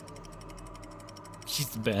 She's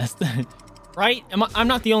the best. Right? I'm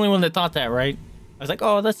not the only one that thought that, right? I was like,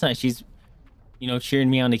 oh, that's nice. She's, you know, cheering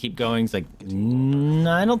me on to keep going. It's like,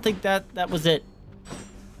 I don't think that was it.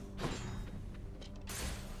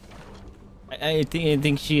 I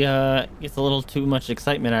think she gets a little too much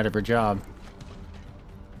excitement out of her job.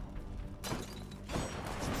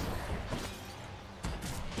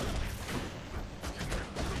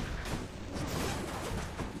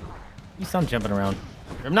 You sound jumping around.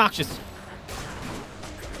 You're obnoxious.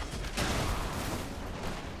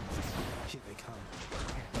 Here they come.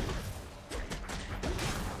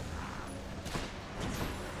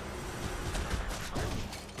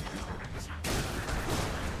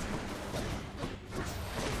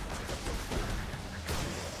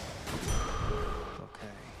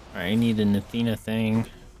 Alright, I need an Athena thing.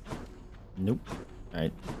 Nope.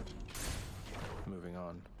 Alright. Moving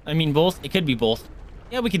on. I mean, both. It could be both.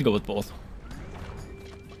 Yeah, we could go with both.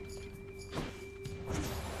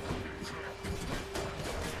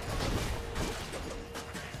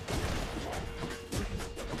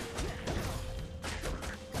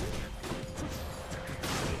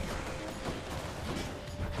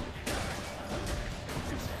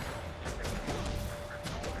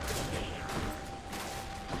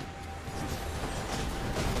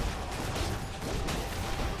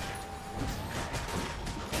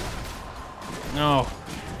 No.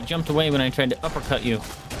 You jumped away when I tried to uppercut you.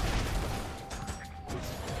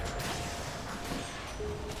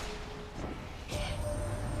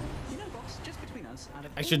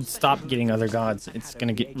 should stop getting other gods. It's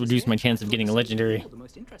gonna reduce my chance of getting a legendary. The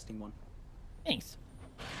most interesting one. Thanks.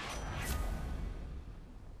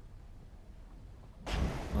 I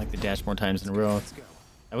like the dash more times in a row.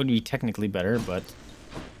 That would be technically better, but...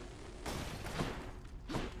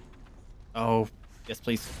 Oh, yes,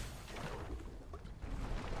 please.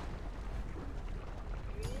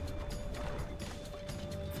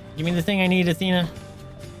 Give me the thing I need, Athena.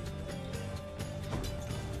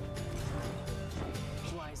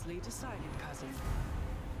 Wisely decided, cousin.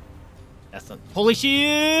 That's not... Holy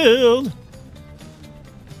shield!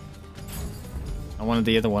 I wanted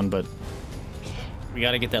the other one, but... We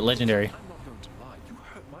gotta get that legendary. I'm not going to lie. You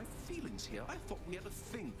hurt my feelings here. I thought we had a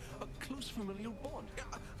thing, a close familial bond.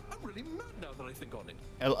 I'm really mad now that I think on it.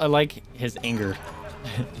 I like his anger.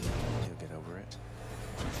 You'll get over it.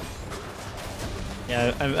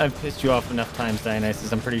 Yeah, I've pissed you off enough times,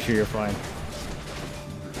 Dionysus. I'm pretty sure you're fine.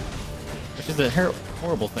 Which is a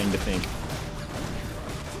horrible thing to think.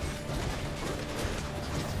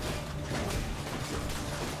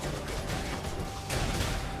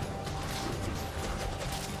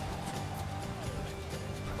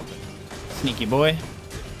 Sneaky boy.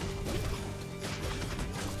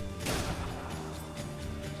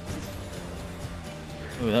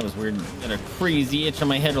 Ooh, that was weird. Got a crazy itch on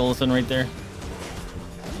my head all of a sudden right there.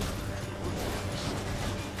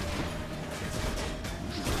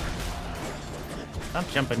 Stop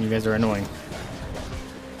jumping, you guys are annoying.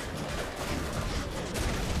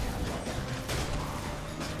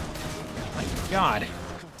 My God.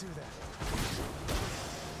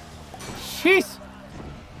 Jeez.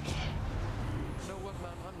 You know what,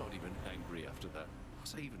 man? I'm not even angry after that. What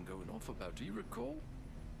was I even going off about? Do you recall?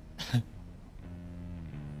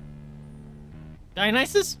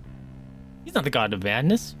 Dionysus? He's not the god of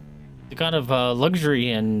madness. The god of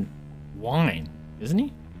luxury and wine, isn't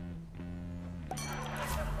he?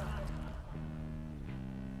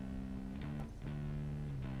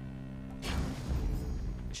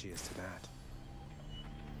 Cheers to that.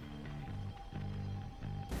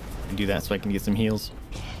 And do that so I can get some heals.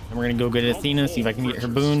 And we're gonna go get Athena, see if I can get her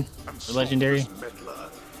boon, her legendary.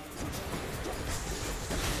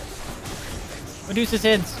 Medusa's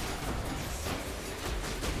heads.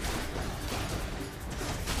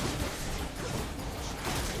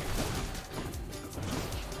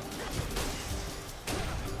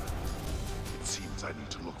 It seems I need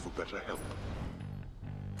to look for better help.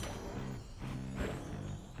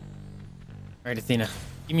 Alright, Athena.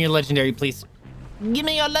 Give me your legendary, please. Give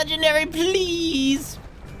me your legendary, please!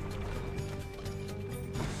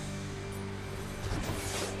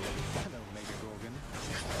 Hello, Mega Gorgon.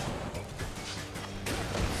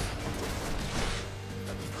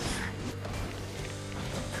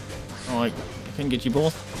 Oh, I couldn't get you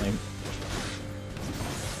both.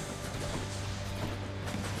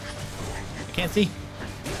 I can't see.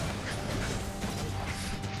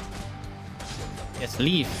 Yes,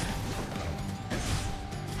 leave.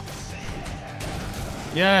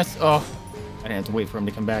 Yes! Oh, I didn't have to wait for him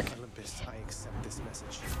to come back. Olympus, I accept this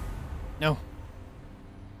message. No.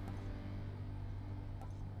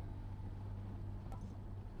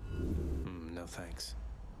 No thanks.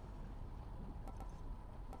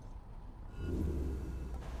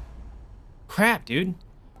 Crap, dude.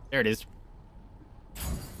 There it is.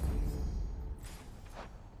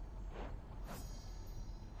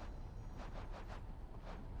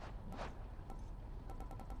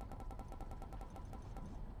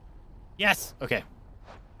 Yes! Okay.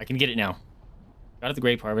 I can get it now. God of the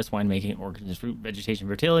grape, harvest, winemaking, orchards, fruit, vegetation,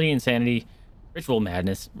 fertility, insanity, ritual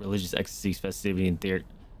madness, religious ecstasy, festivity, and theater.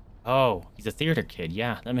 Oh, he's a theater kid.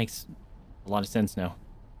 Yeah, that makes a lot of sense now.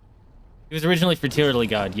 He was originally fertility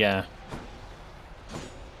god, yeah.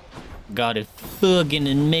 God of fucking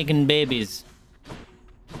and making babies.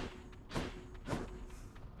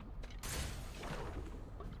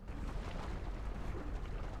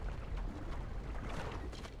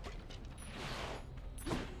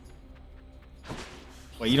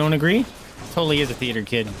 What, you don't agree? Totally is a theater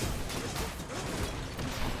kid.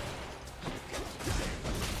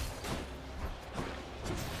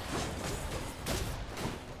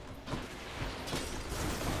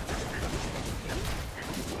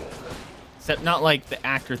 Except not like the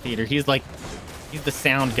actor theater. He's like, he's the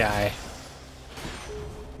sound guy.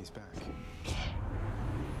 He's back.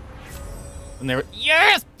 And they were,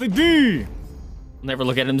 yes, baby! I'll never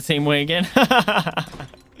look at him the same way again.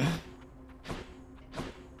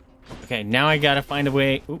 Okay, now I gotta find a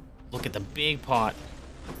way. Ooh, look at the big pot.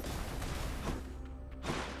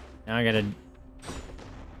 Now I gotta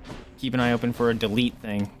keep an eye open for a delete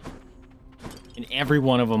thing. In every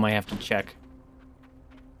one of them I have to check.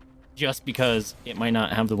 just because it might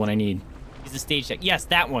not have the one I need. Is the stage tech? Yes,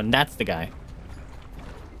 that one. That's the guy.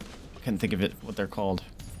 I couldn't think of it. What they're called.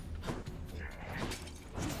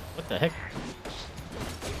 What the heck?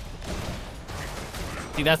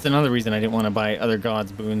 See, that's another reason I didn't want to buy other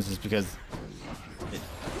gods' boons, is because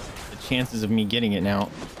the chances of me getting it now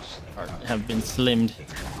have been slimmed.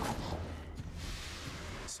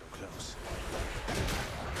 So close.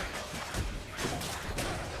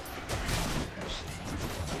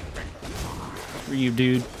 For you,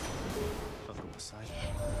 dude.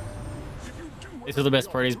 These are the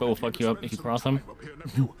best parties, but will fuck you up if you cross them.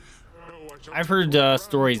 I've heard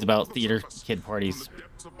stories about theater kid parties.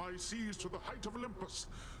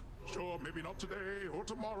 Sure, maybe not today or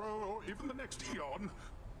tomorrow or even the next eon,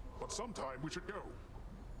 but sometime we should go.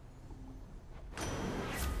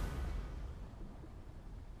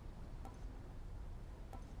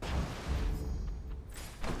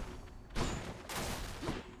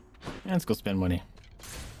 Let's go spend money.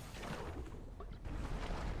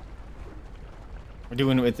 We're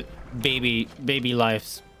doing it with baby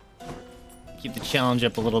lives. Keep the challenge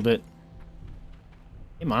up a little bit.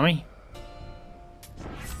 Hey, mommy.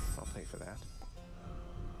 I'll pay for that.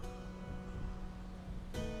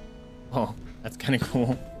 Oh, that's kind of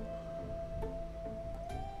cool.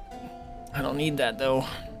 I don't need that though.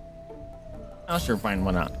 I'll sure fine,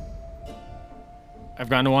 why not? I've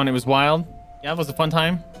gone to one, it was wild. Yeah, it was a fun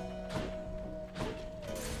time.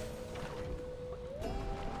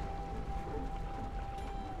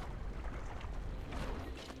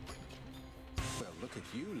 Well, look at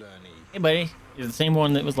you, Lerny. Hey buddy, you're the same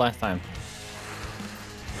one that was last time.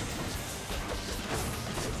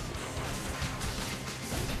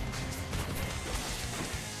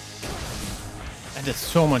 That does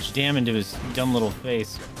so much damage to his dumb little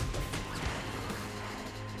face.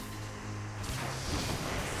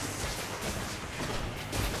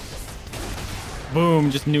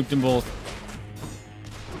 Boom, just nuked them both.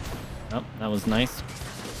 Oh, that was nice.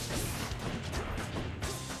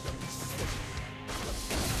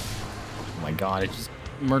 Oh my god, it just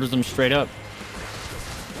murders them straight up.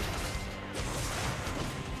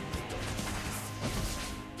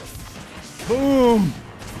 Boom!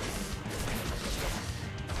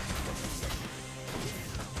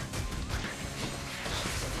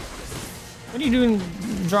 What are you doing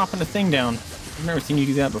dropping the thing down? I've never seen you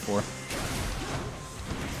do that before.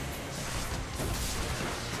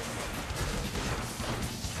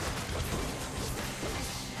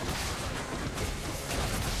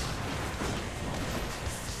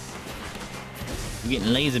 You're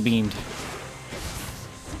getting laser beamed.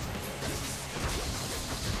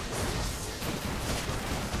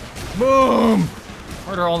 Boom!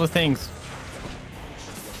 Murder all the things.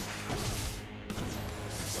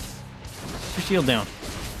 Put your shield down.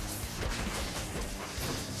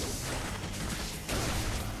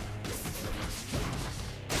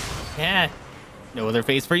 Yeah. No other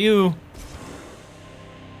face for you.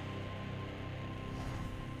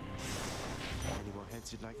 Any more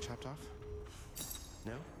heads you'd like chopped off?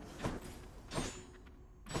 No?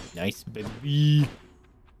 Nice, baby.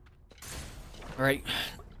 All right.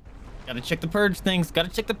 Gotta check the purge things. Gotta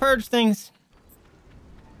check the purge things.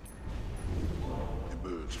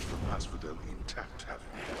 Emerged from Asphodel intact, have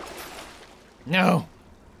you? No.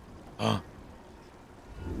 Oh.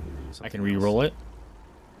 I can re-roll it.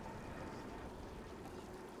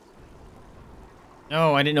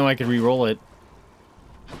 No, I didn't know I could re-roll it.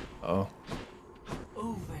 Uh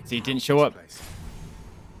oh. See, it didn't show up.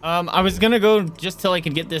 I was gonna go just till I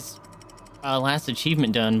could get this last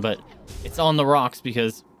achievement done, but it's on the rocks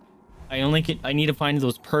because I need to find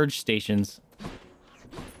those purge stations.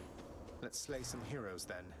 Let's slay some heroes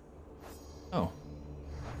then. Oh.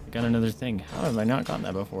 I got another thing. How have I not gotten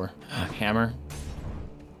that before? Hammer.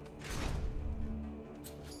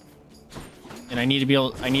 And I need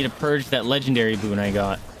to purge that legendary boon I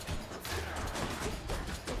got.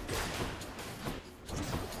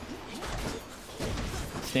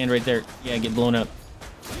 Stand right there. Yeah, get blown up.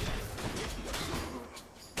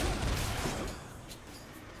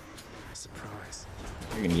 Surprise.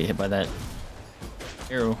 You're gonna get hit by that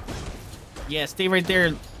arrow. Yeah, stay right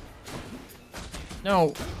there.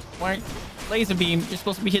 No. Why? Laser beam. You're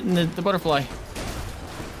supposed to be hitting the butterfly.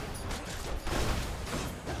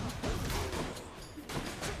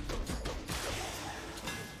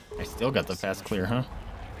 I still got the fast clear, huh?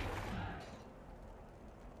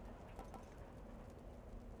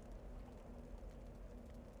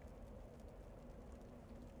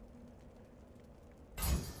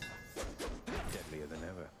 Deadlier than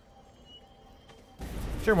ever.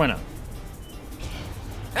 Sure, why not?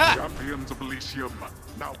 Champions of Elysium.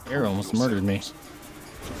 Now Arrow almost murdered me.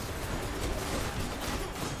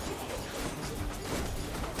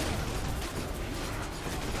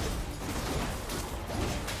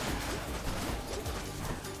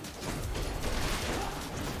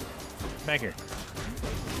 back here.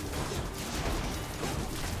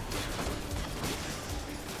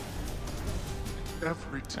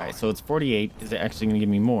 Every time. Alright, so it's 48. Is it actually going to give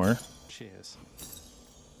me more? Cheers.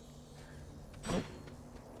 Nope.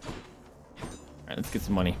 Alright, let's get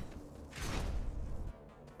some money.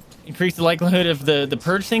 Increase the likelihood of the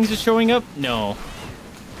purge things just showing up? No.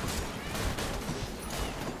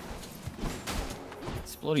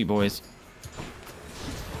 Explodey boys.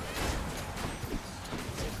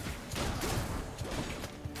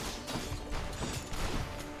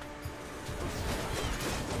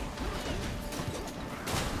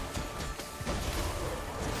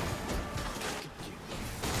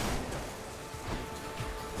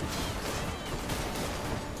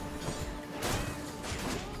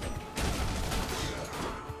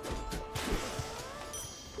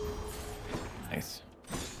 Nice.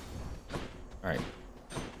 All right.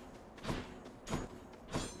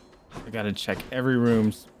 I gotta check every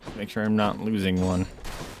room, make sure I'm not losing one.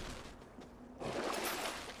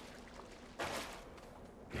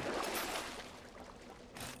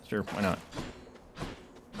 Sure, why not?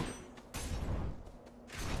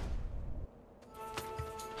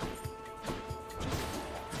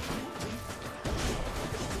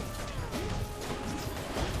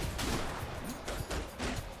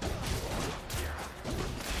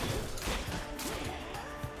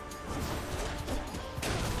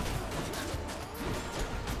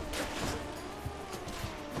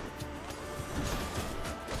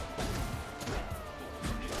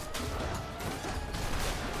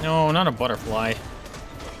 No, not a butterfly.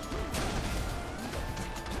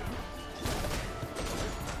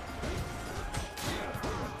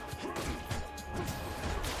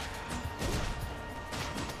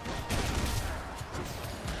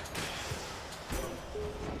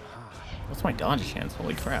 What's my dodge chance?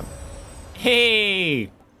 Holy crap. Hey!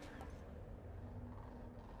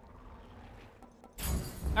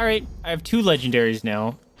 Alright, I have 2 legendaries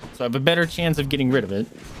now, so I have a better chance of getting rid of it.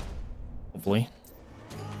 Hopefully.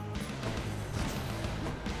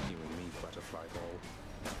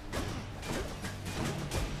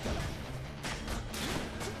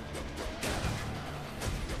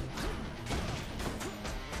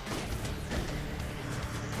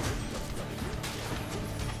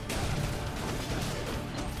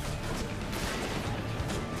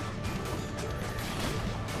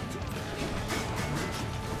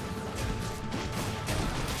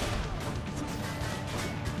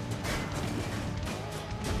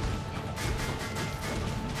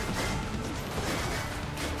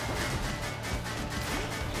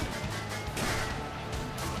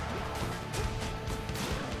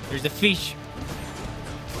 There's a fish.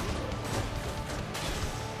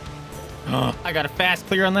 Oh, I got a fast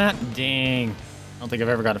clear on that? Dang. I don't think I've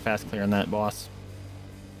ever got a fast clear on that, boss.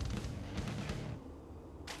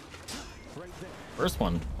 First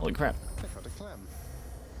one. Holy crap. I found a clam.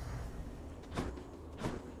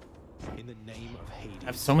 In the name of Hades. I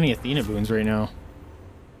have so many Athena boons right now.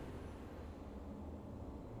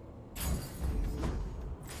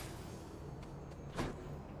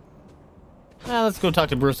 Let's go talk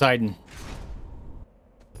to Bruce Hayden.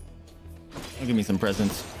 He'll give me some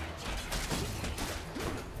presents.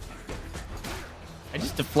 I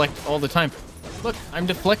just deflect all the time. Look, I'm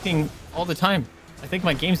deflecting all the time. I think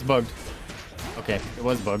my game's bugged. Okay, it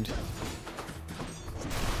was bugged.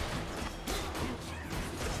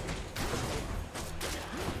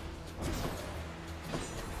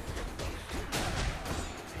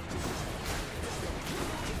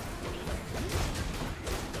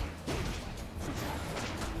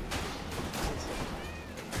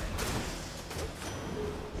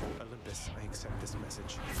 I accept this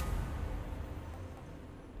message.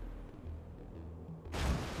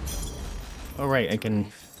 Oh right, I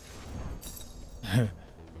can I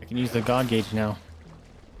can use the God gauge now.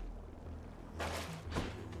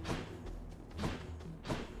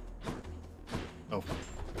 Oh.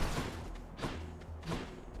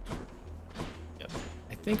 Yep.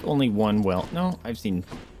 I think only one well. No, I've seen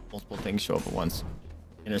multiple things show up at once.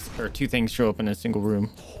 Or 2 things show up in a single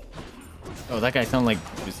room. Oh, that guy sounded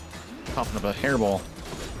like he was coughing up a hairball.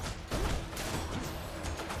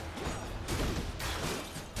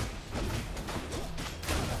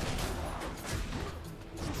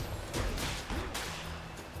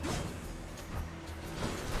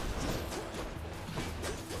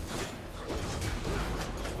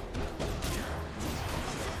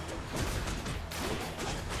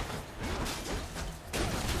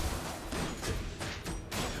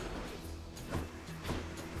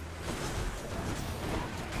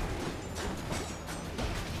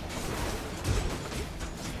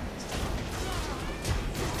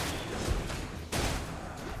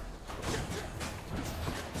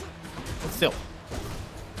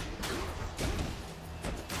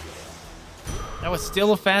 That was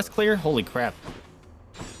still a fast clear? Holy crap.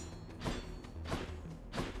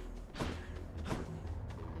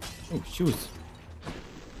 Oh, shoes.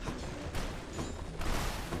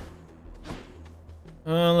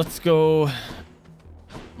 Let's go.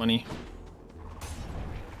 Money.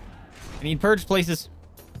 I need purge places.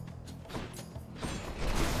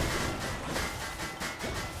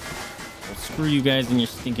 Well, screw you guys and your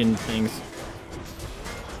stinking things.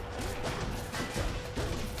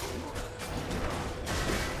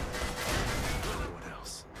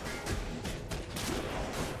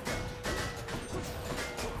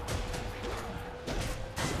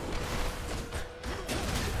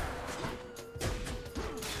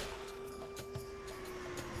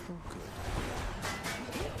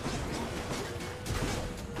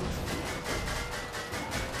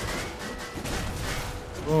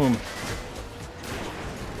 Boom.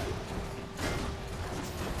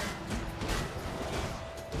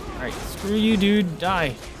 Alright, screw you, dude.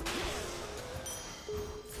 Die.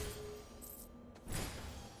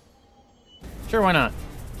 Sure, why not?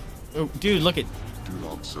 Oh, dude, look at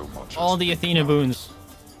all the Athena boons.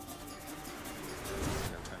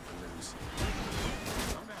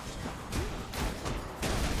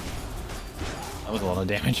 That was a lot of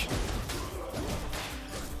damage.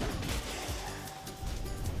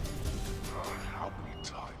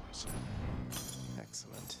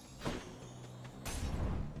 Excellent.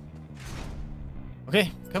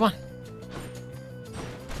 Okay, come on.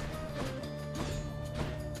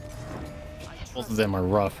 Both of them are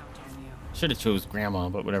rough. Should have chose Grandma,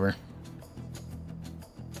 but whatever.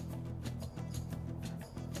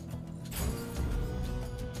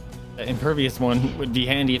 That impervious one would be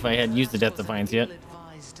handy if I had used the Death Defiance yet.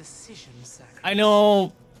 I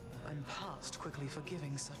know. I'm past quickly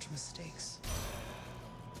forgiving such mistakes.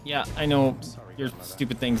 Yeah, I know. Your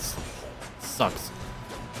stupid things sucks.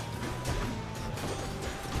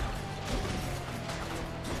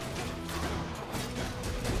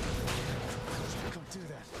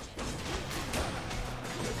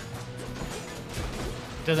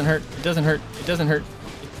 It doesn't hurt. It doesn't hurt. It doesn't hurt.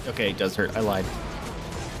 Okay, it does hurt. I lied.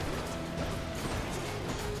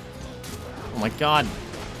 Oh my god.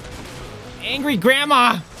 Angry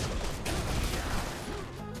Grandma!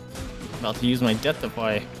 About to use my Death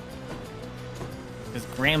Defy. Because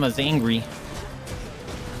Grandma's angry.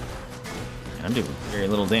 And I'm doing very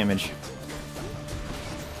little damage.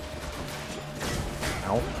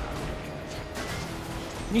 Ow.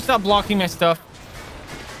 Can you stop blocking my stuff?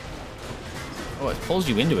 Oh, it pulls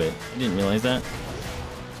you into it. I didn't realize that.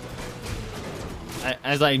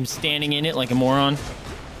 As I'm standing in it like a moron.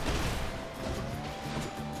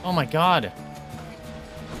 Oh my god.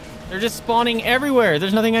 They're just spawning everywhere.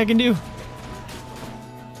 There's nothing I can do.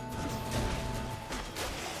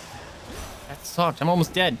 That sucked. I'm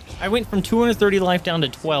almost dead. I went from 230 life down to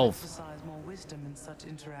 12. Emphasize more wisdom in such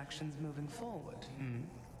interactions moving forward.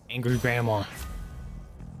 Angry Grandma.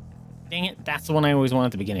 Dang it. That's the one I always want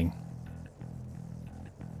at the beginning.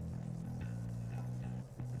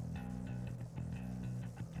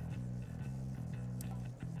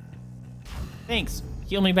 Thanks.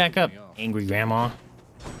 Heal me back up, Angry Grandma.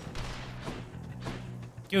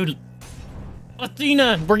 Dude.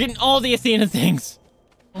 Athena! We're getting all the Athena things!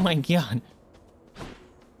 Oh my god.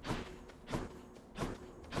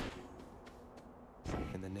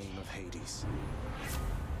 In the name of Hades.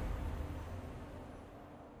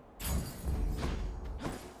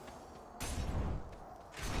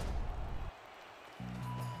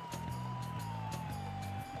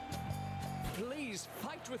 Please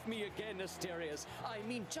fight with me again, Asterius. I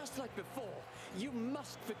mean, just like before. You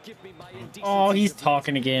must forgive me my indecency. Oh, he's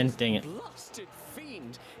talking again. Dang it. Blasted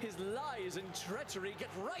fiend. His lies and treachery get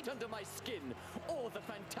right under my skin. Or the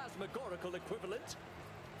phantasmagorical equivalent.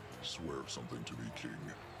 Swear something to me, King.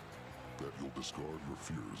 That you'll discard your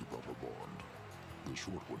fears about our bond. The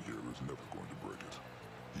short one here is never going to break it.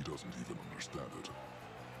 He doesn't even understand it.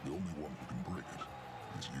 The only one who can break it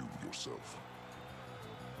is you yourself.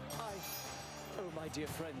 Oh, my dear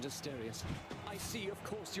friend Asterius, I see, of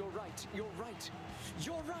course, you're right. You're right.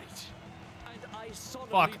 You're right. And I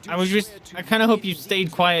solemnly Fuck, I kind of hope you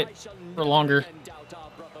stayed quiet for longer.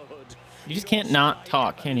 You just can't not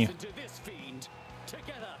talk, can you?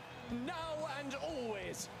 Together, now and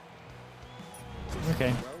always.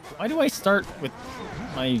 Okay. Why do I start with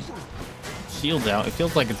my shields out? It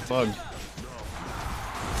feels like it's bugged.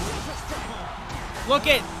 Look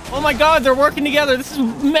it! Oh my god, they're working together! This is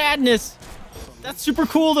madness! That's super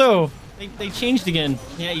cool, though! They changed again.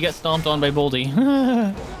 Yeah, you got stomped on by Boldy.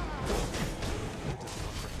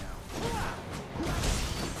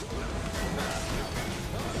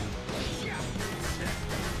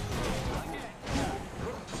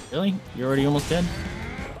 Really? You're already almost dead?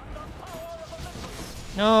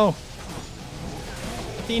 No!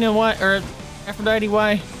 Athena, why? Or Aphrodite,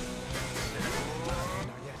 why?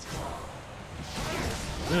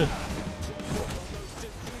 Ugh.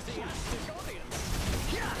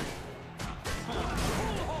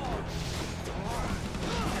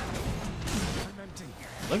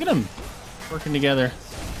 Look at them working together.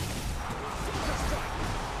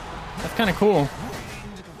 That's kind of cool.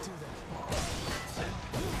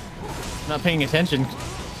 Not paying attention,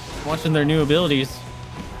 watching their new abilities.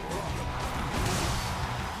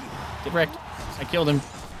 Get wrecked. I killed him.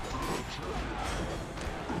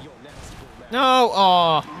 No!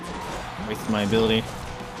 Aw! Wasted my ability.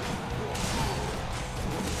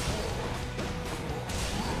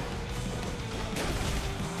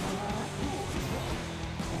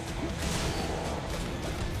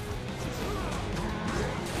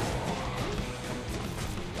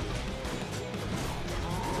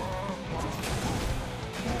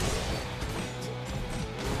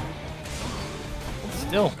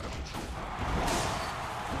 Still.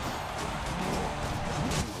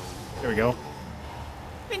 There we go.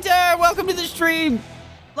 Winter, welcome to the stream.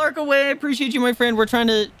 Lark away. I appreciate you, my friend. We're trying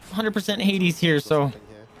to 100% Hades here, so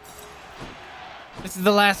this is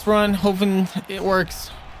the last run. Hoping it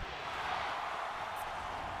works.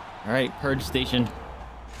 All right, purge station.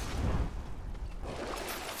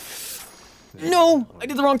 No, I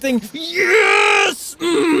did the wrong thing. Yes!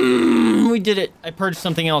 We did it. I purged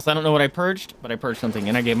something else. I don't know what I purged, but I purged something,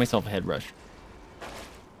 and I gave myself a head rush.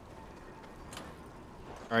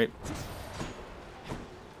 All right.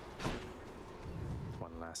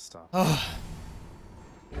 One last stop. Oh.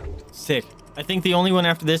 Sick. I think the only one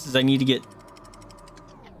after this is I need to get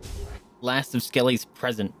Last of Skelly's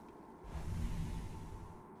Present.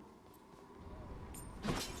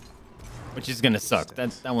 Which is gonna suck.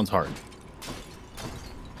 That one's hard.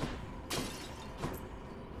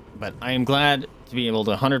 But I am glad to be able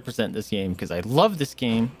to 100% this game because I love this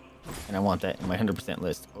game and I want that in my 100%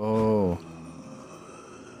 list. Oh.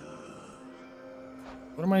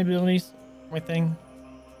 What are my abilities? My thing?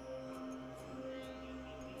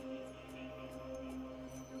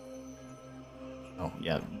 Oh,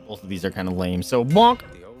 yeah. Both of these are kind of lame. So, bonk!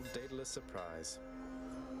 The old Daedalus surprise.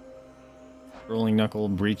 Rolling knuckle,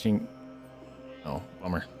 breaching. Oh,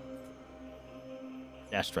 bummer.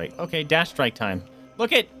 Dash strike. Okay, dash strike time.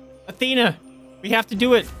 Look it! Athena! We have to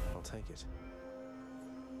do it! I'll take it.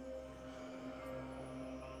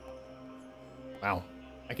 Wow.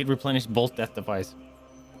 I could replenish both death defies.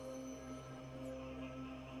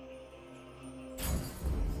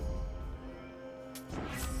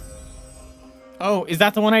 Oh, is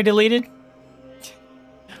that the one I deleted?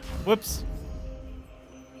 Whoops.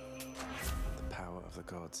 The power of the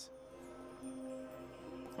gods.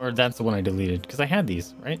 Or that's the one I deleted, because I had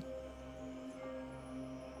these, right?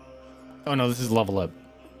 Oh no, this is level up.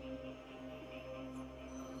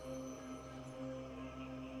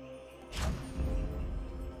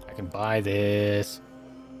 I can buy this.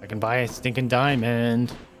 I can buy a stinking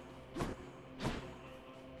diamond.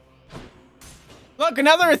 Look,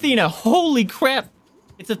 another Athena! Holy crap!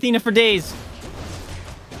 It's Athena for days.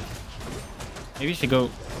 Maybe I should go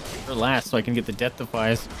for last so I can get the death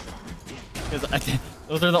defies. Because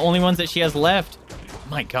those are the only ones that she has left.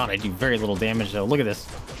 My god, I do very little damage though. Look at this.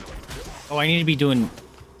 Oh, I need to be doing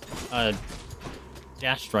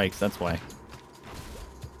dash strikes, that's why.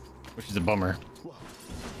 Which is a bummer.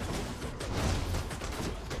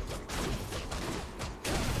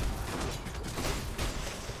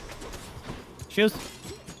 Shoes.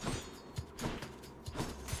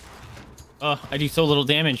 Oh, I do so little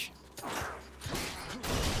damage.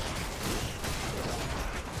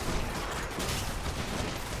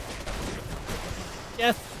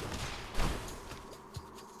 Yes.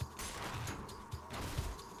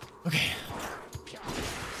 Okay.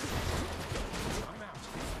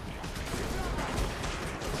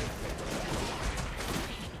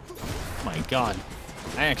 My god.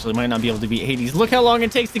 I actually might not be able to beat Hades. Look how long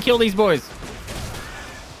it takes to kill these boys.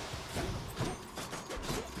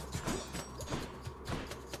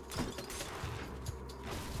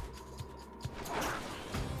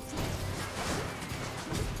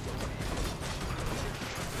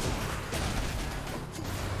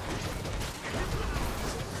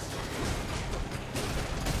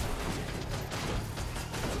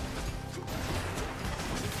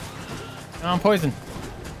 No, I'm poisoned.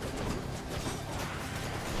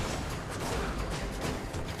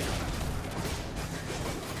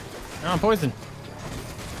 No, I'm poisoned.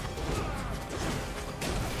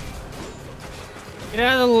 Get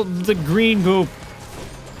out of the green goop.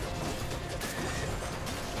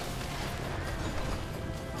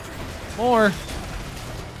 More.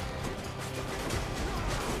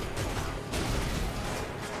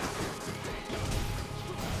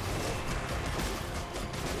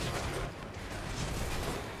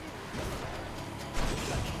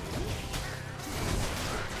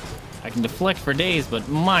 I can deflect for days, but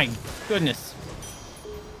my goodness.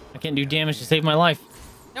 I can't do damage to save my life.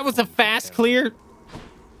 That was a fast clear.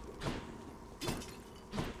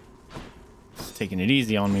 It's taking it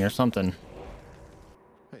easy on me or something.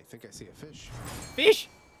 I think I see a fish. Fish?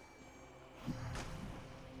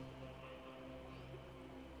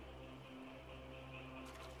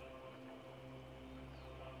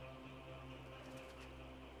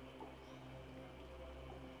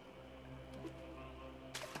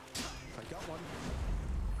 I got one.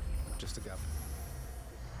 Just a gap.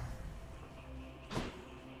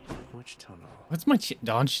 Which tunnel? What's my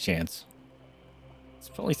dodge chance? It's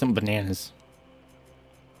probably some bananas.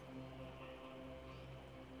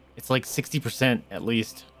 It's like 60% at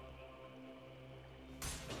least.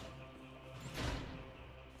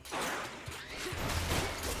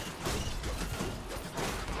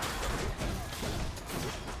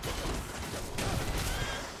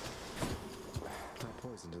 Not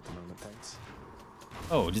poisoned at the moment, thanks.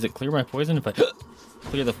 Oh, does it clear my poison if I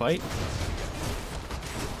clear the fight?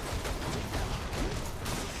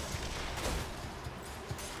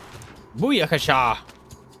 Booyakasha!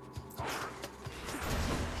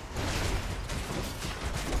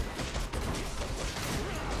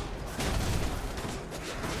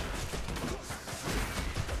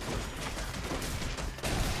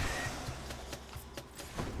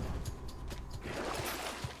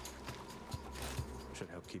 Should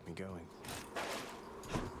help keep me going.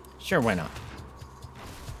 Sure, why not?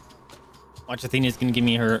 Watch, Athena's gonna give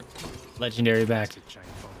me her legendary back.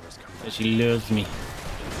 That she loves me.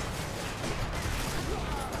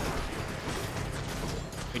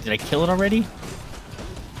 Wait, did I kill it already?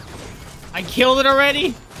 I killed it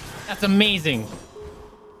already? That's amazing.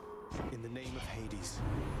 In the name of Hades.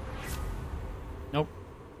 Nope.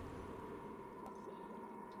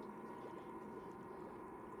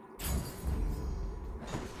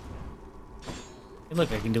 Hey, look,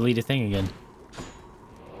 I can delete a thing again.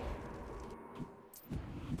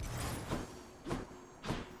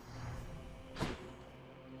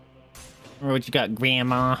 Or what you got,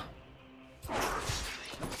 Grandma?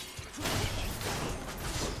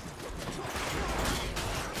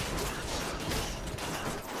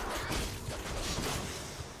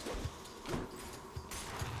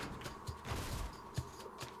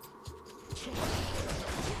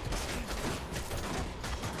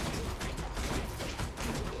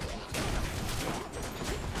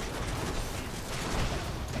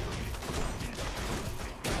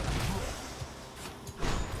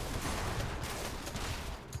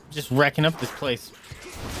 Just wrecking up this place.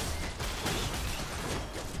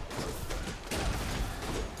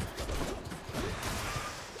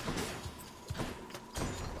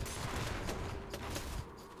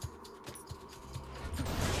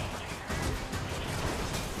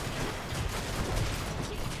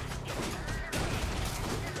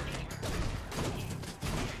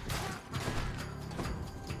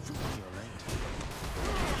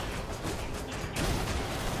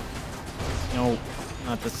 No,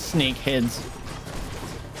 not the snake heads.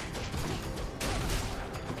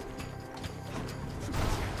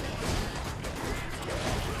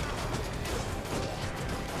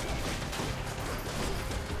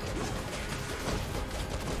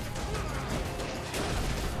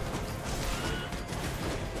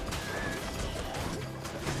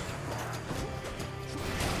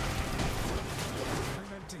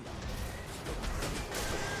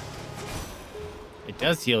 It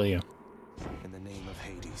does heal you. In the name of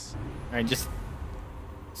Hades. All right, just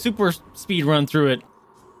super speed run through it.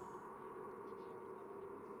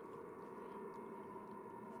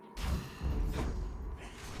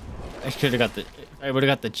 I should have got the. If I would have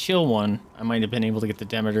got the chill one, I might have been able to get the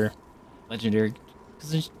Demeter legendary.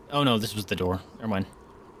 Oh no, this was the door. Never mind.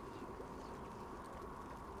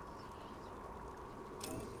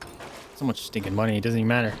 So much stinking money, it doesn't even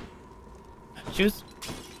matter. Choose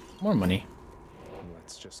more money.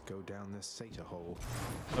 Let's just go down this Sata hole.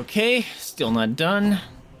 Okay, still not done.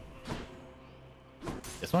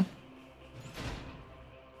 This one?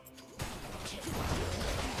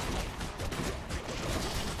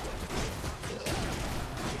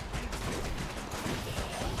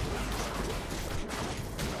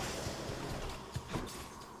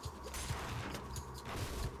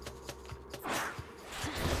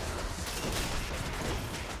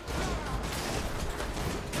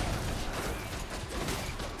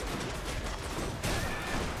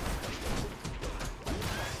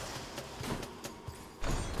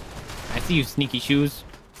 see you, sneaky shoes.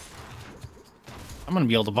 I'm gonna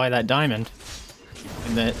be able to buy that diamond.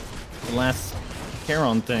 And that the last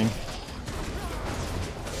Charon thing.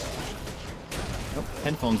 Oh,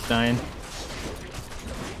 headphones dying.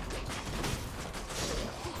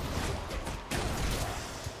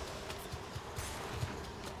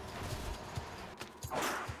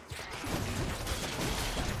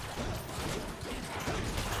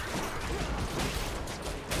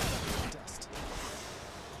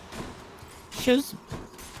 Shoes.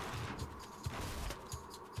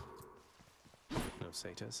 No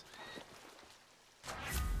satyrs.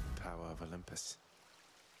 Power of Olympus.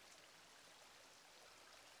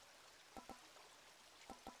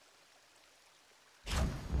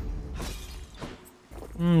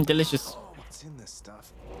 Delicious. Oh, what's in this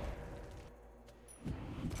stuff?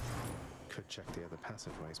 Could check the other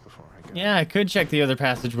passageways before I go. Yeah, I could check the other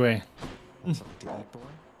passageway. Something to eat, boy?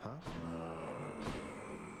 Huh?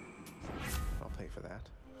 I'll pay for that.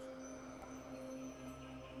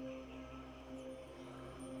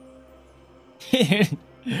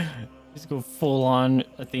 Just go full on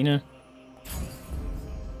Athena.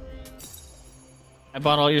 I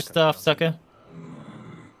bought all your stuff, sucker.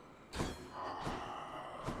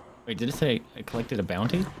 Wait, did it say I collected a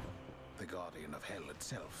bounty? The guardian of hell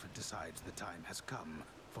itself decides the time has come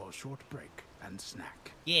for a short break and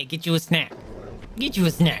snack. Yeah, get you a snack. Get you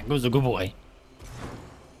a snack. Goes a good boy.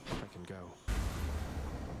 I can go.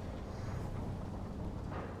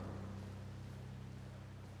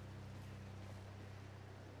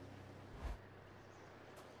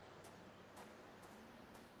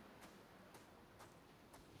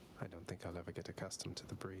 I don't think I'll ever get accustomed to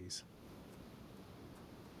the breeze.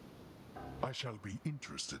 I shall be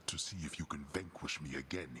interested to see if you can vanquish me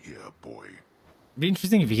again here, boy. It'd be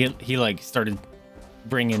interesting if he like started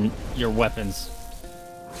bringing your weapons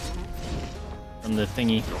from the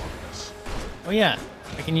thingy. Oh yeah,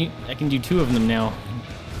 I can do 2 of them now.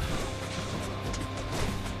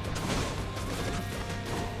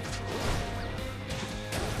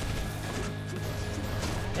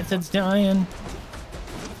 Headset's dying.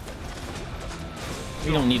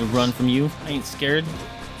 We don't need to run from you. I ain't scared.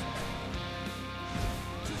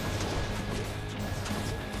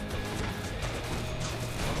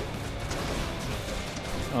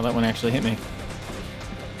 Oh, that one actually hit me.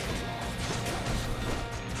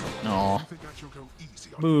 No.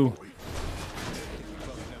 Boo.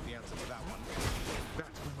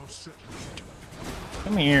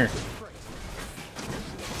 Come here.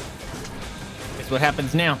 Guess what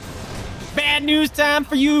happens now? Bad news time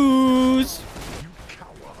for yous.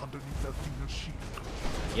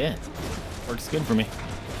 Yeah, works good for me.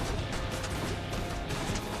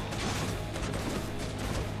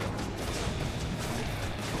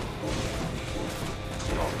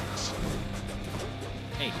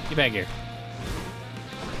 Hey, get back here.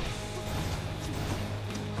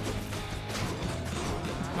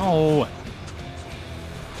 No. I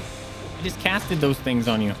just casted those things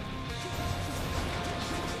on you.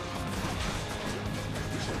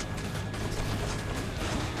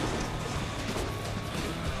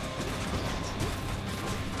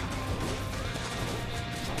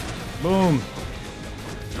 Boom.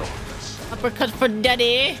 Uppercut for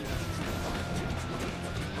daddy.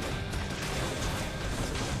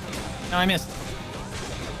 No, I missed.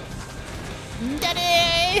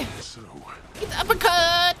 Daddy! It's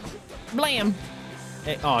uppercut! Blam!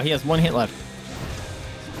 Hey, oh, he has 1 hit left.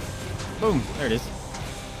 Boom. There it is.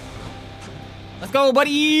 Let's go,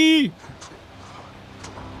 buddy!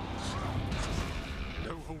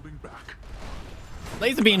 No holding back.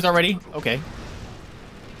 Laser beams already. Okay.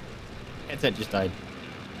 Headset just died.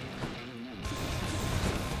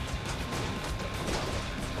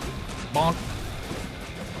 Bonk.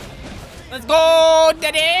 Let's go,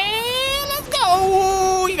 daddy! Let's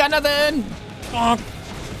go! You got nothing! Bonk.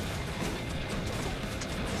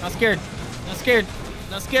 Not scared. Not scared.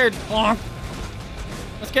 Not scared. Bonk.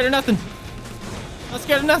 Not scared of nothing. Not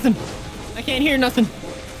scared of nothing. I can't hear nothing.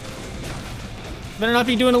 Better not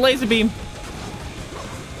be doing a laser beam.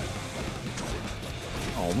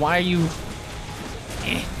 Oh, why are you...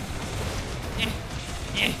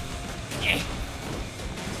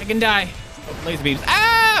 I can die. Oh, laser beams.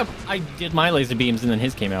 Ah! I did my laser beams and then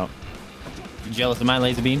his came out. You jealous of my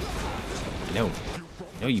laser beams? No.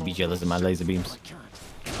 No, you'd be jealous of my laser beams.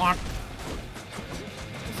 Also.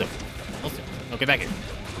 Oh, get back here.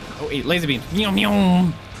 Oh, 8 laser beams. Meow, meow.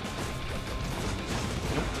 Nope.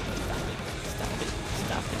 Stop it.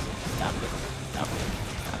 Stop it. Stop it. Stop it.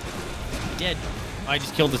 Stop it. Dead. Oh, I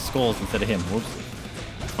just killed the skulls instead of him. Whoops.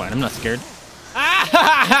 It's fine. I'm not scared. Ah ha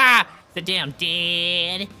ha ha! Sit down,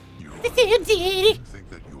 dead. Sit down, dead. Think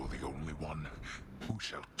that you're the only one.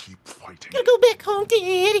 Gotta go back home,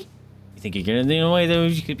 Daddy. You think you're getting in the way, though?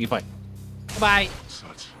 You could be fine. Bye.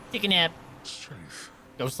 Take a nap.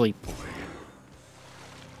 Go sleep.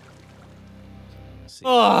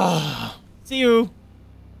 Oh, see you.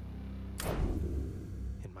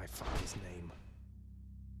 In my father's name.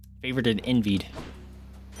 Favored and envied.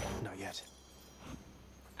 Not yet.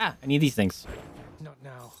 Ah, I need these things. Not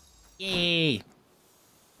now. Yay.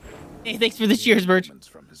 Hey, thanks for the cheers, Birch.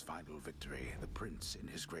 From his final victory, the prince, in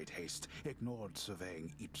his great haste, ignored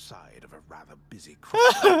surveying each side of a rather busy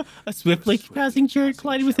crowd. A swiftly passing chariot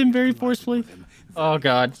collided with him very forcefully. Oh,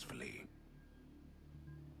 God.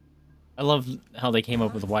 I love how they came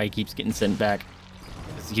up with why he keeps getting sent back.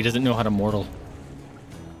 Because he doesn't know how to mortal.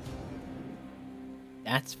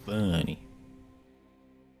 That's funny.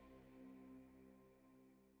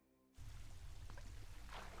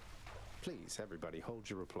 Please, everybody, hold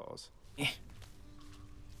your applause.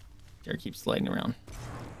 Jared keeps sliding around.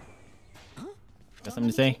 Got something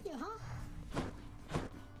to say? Got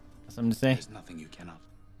something to say? There's nothing you cannot.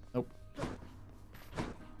 Nope.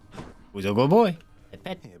 Who's a good boy?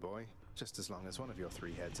 Pet. Here, boy. Just as long as one of your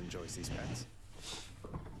three heads enjoys these pets.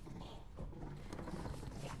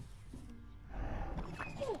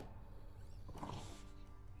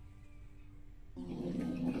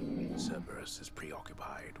 Cerberus is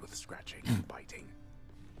preoccupied with scratching and biting.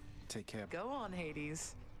 Take care. Go on,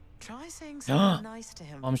 Hades. Try saying something nice to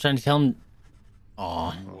him. I'm trying to tell him.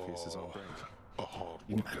 Aw. Morpheus is on break.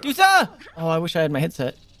 Dusa! Oh, I wish I had my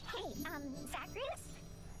headset. Hey, Zagreus?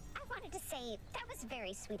 I wanted to say that was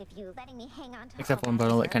very sweet of you letting me hang on to Except all one that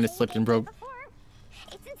bottle that kind of research slipped you and did broke. before.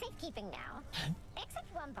 It's in safekeeping now.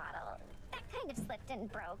 Except one bottle. That kind of slipped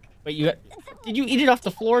and broke. Wait, did you eat it off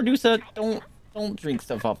the floor, Dusa? Don't drink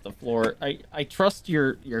stuff off the floor. I trust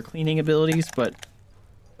your cleaning abilities, but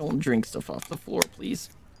don't drink stuff off the floor, please.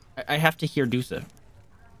 I have to hear Dusa.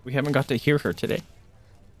 We haven't got to hear her today.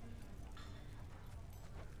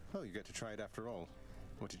 Oh, you get to try it after all.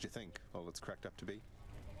 What did you think? All it's cracked up to be?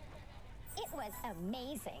 It was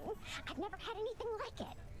amazing. I've never had anything like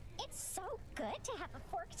it. It's so good to have a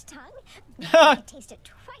forked tongue. I could taste it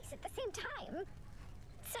twice at the same time.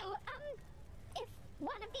 So, if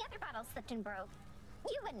one of the other bottles slipped and broke,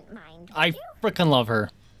 you wouldn't mind, would I you? frickin' love her.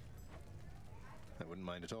 I wouldn't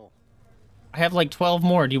mind at all. I have like 12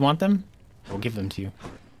 more. Do you want them? I'll give them to you.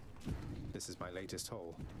 This is my latest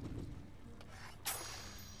haul.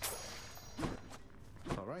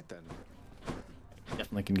 All right, then.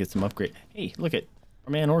 Definitely can get some upgrade. Hey, look at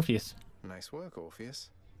our man Orpheus. Nice work, Orpheus.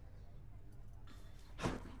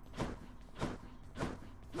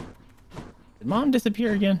 Did Mom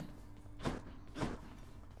disappear again?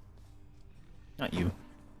 Not you.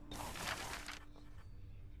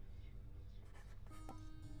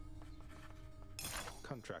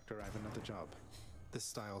 Contractor, I have another job. This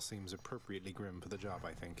style seems appropriately grim for the job,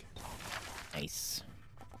 I think. Nice.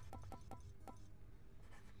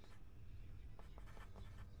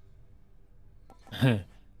 I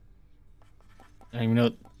don't even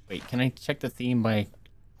know. Wait, can I check the theme by...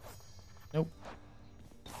 Nope.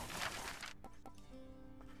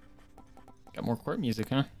 Got more court music,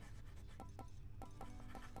 huh?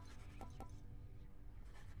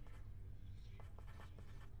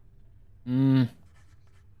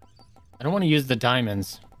 I don't want to use the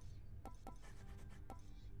diamonds.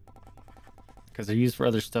 Because they're used for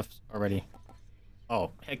other stuff already.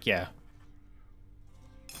 Oh, heck yeah.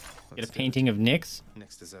 Get a painting of Nyx?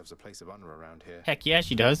 Nyx deserves a place of honor around here. Heck yeah,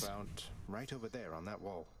 she does. About right over there on that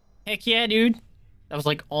wall. Heck yeah, dude. That was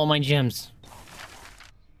like all my gems.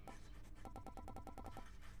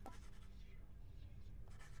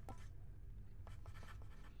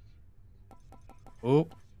 Oh.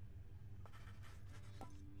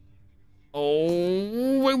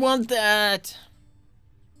 Oh, I want that.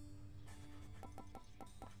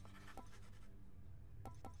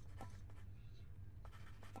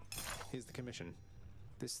 Here's the commission.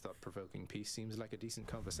 This thought-provoking piece seems like a decent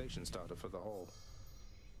conversation starter for the hall.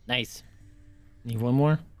 Nice. Need one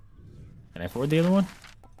more? Can I afford the other one?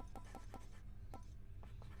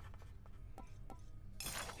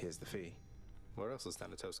 Here's the fee. Where else is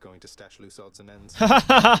Thanatos going to stash loose odds and ends?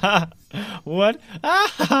 What?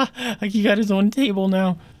 Like he got his own table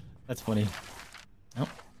now. That's funny. Oh,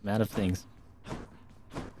 I'm out of things.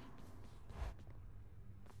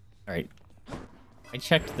 Alright. I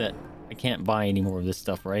checked that I can't buy any more of this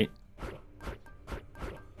stuff, right?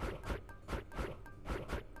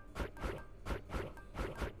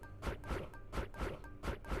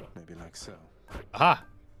 Maybe like so. Aha!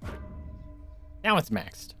 Now it's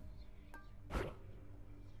maxed.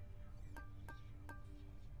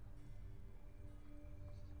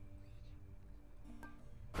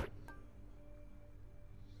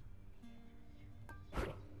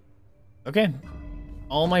 Okay.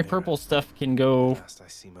 All my purple stuff can go I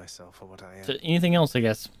see myself for what I am. to anything else, I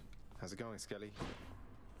guess. How's it going, Skelly?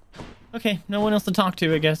 Okay, no one else to talk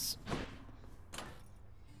to, I guess. I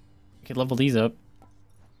could level these up.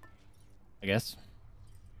 I guess.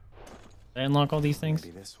 Did I unlock all these things?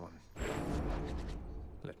 Maybe this one.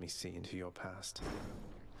 Let me see into your past.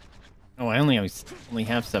 Oh, I only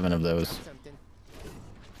have 7 of those.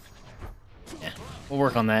 Yeah, we'll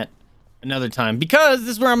work on that another time because this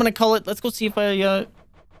is where I'm gonna call it. Let's go see if I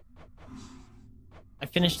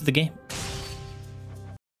finished the game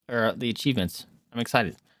or the achievements. I'm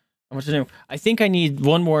excited. How much to do? I think I need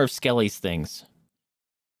one more of Skelly's things,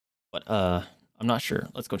 but I'm not sure.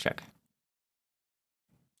 Let's go check.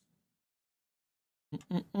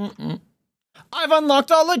 I've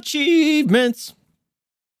unlocked all achievements.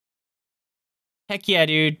 Heck yeah,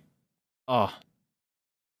 dude. Oh,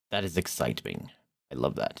 that is exciting. I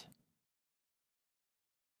love that.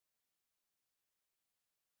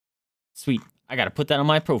 Sweet. I gotta put that on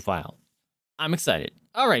my profile. I'm excited.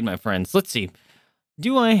 All right, my friends. Let's see.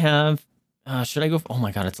 Do I have... should I go... Oh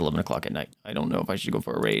my god, it's 11 o'clock at night. I don't know if I should go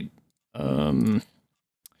for a raid.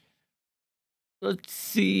 Let's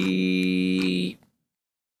see...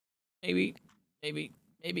 Maybe.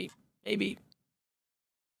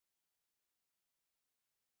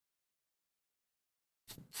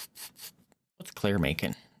 What's Claire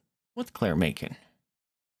making? I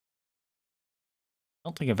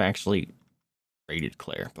don't think I've actually raided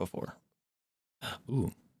Claire before.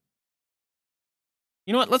 Ooh.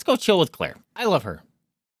 You know what? Let's go chill with Claire. I love her.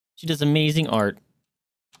 She does amazing art.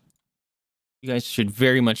 You guys should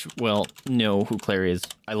very much well know who Claire is.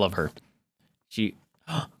 I love her. She...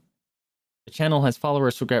 The channel has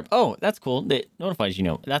followers for grab. Oh, that's cool. It notifies you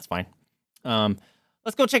know. That's fine.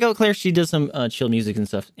 Let's go check out Claire. She does some chill music and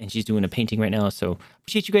stuff, and she's doing a painting right now. So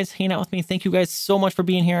appreciate you guys hanging out with me. Thank you guys so much for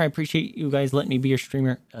being here. I appreciate you guys letting me be your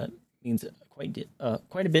streamer. Means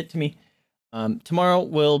quite a bit to me. Tomorrow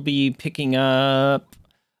we'll be picking up.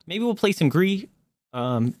 Maybe we'll play some Gree.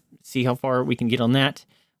 See how far we can get on that.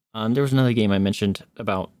 There was another game I mentioned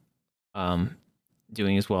about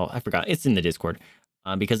doing as well. I forgot. It's in the Discord.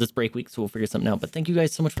 Because it's break week, so we'll figure something out. But thank you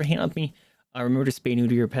guys so much for hanging out with me. Remember to spay new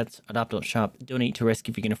to your pets, adopt, don't shop, donate to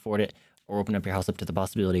rescue if you can afford it, or open up your house up to the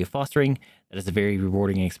possibility of fostering. That is a very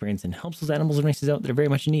rewarding experience and helps those animals and races out that are very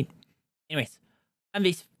much in need. Anyways, I'm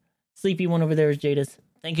Vaesive. Sleepy one over there is Jada's.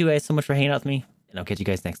 Thank you guys so much for hanging out with me, and I'll catch you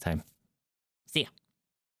guys next time. See ya.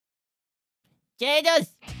 Jada's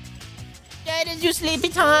your sleepy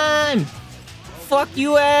time. Fuck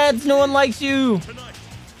you, ads. No one likes you.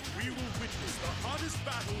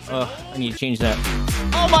 I need to change that.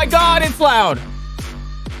 Oh my god, it's loud! You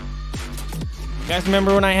guys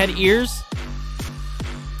remember when I had ears?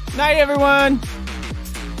 Night, everyone!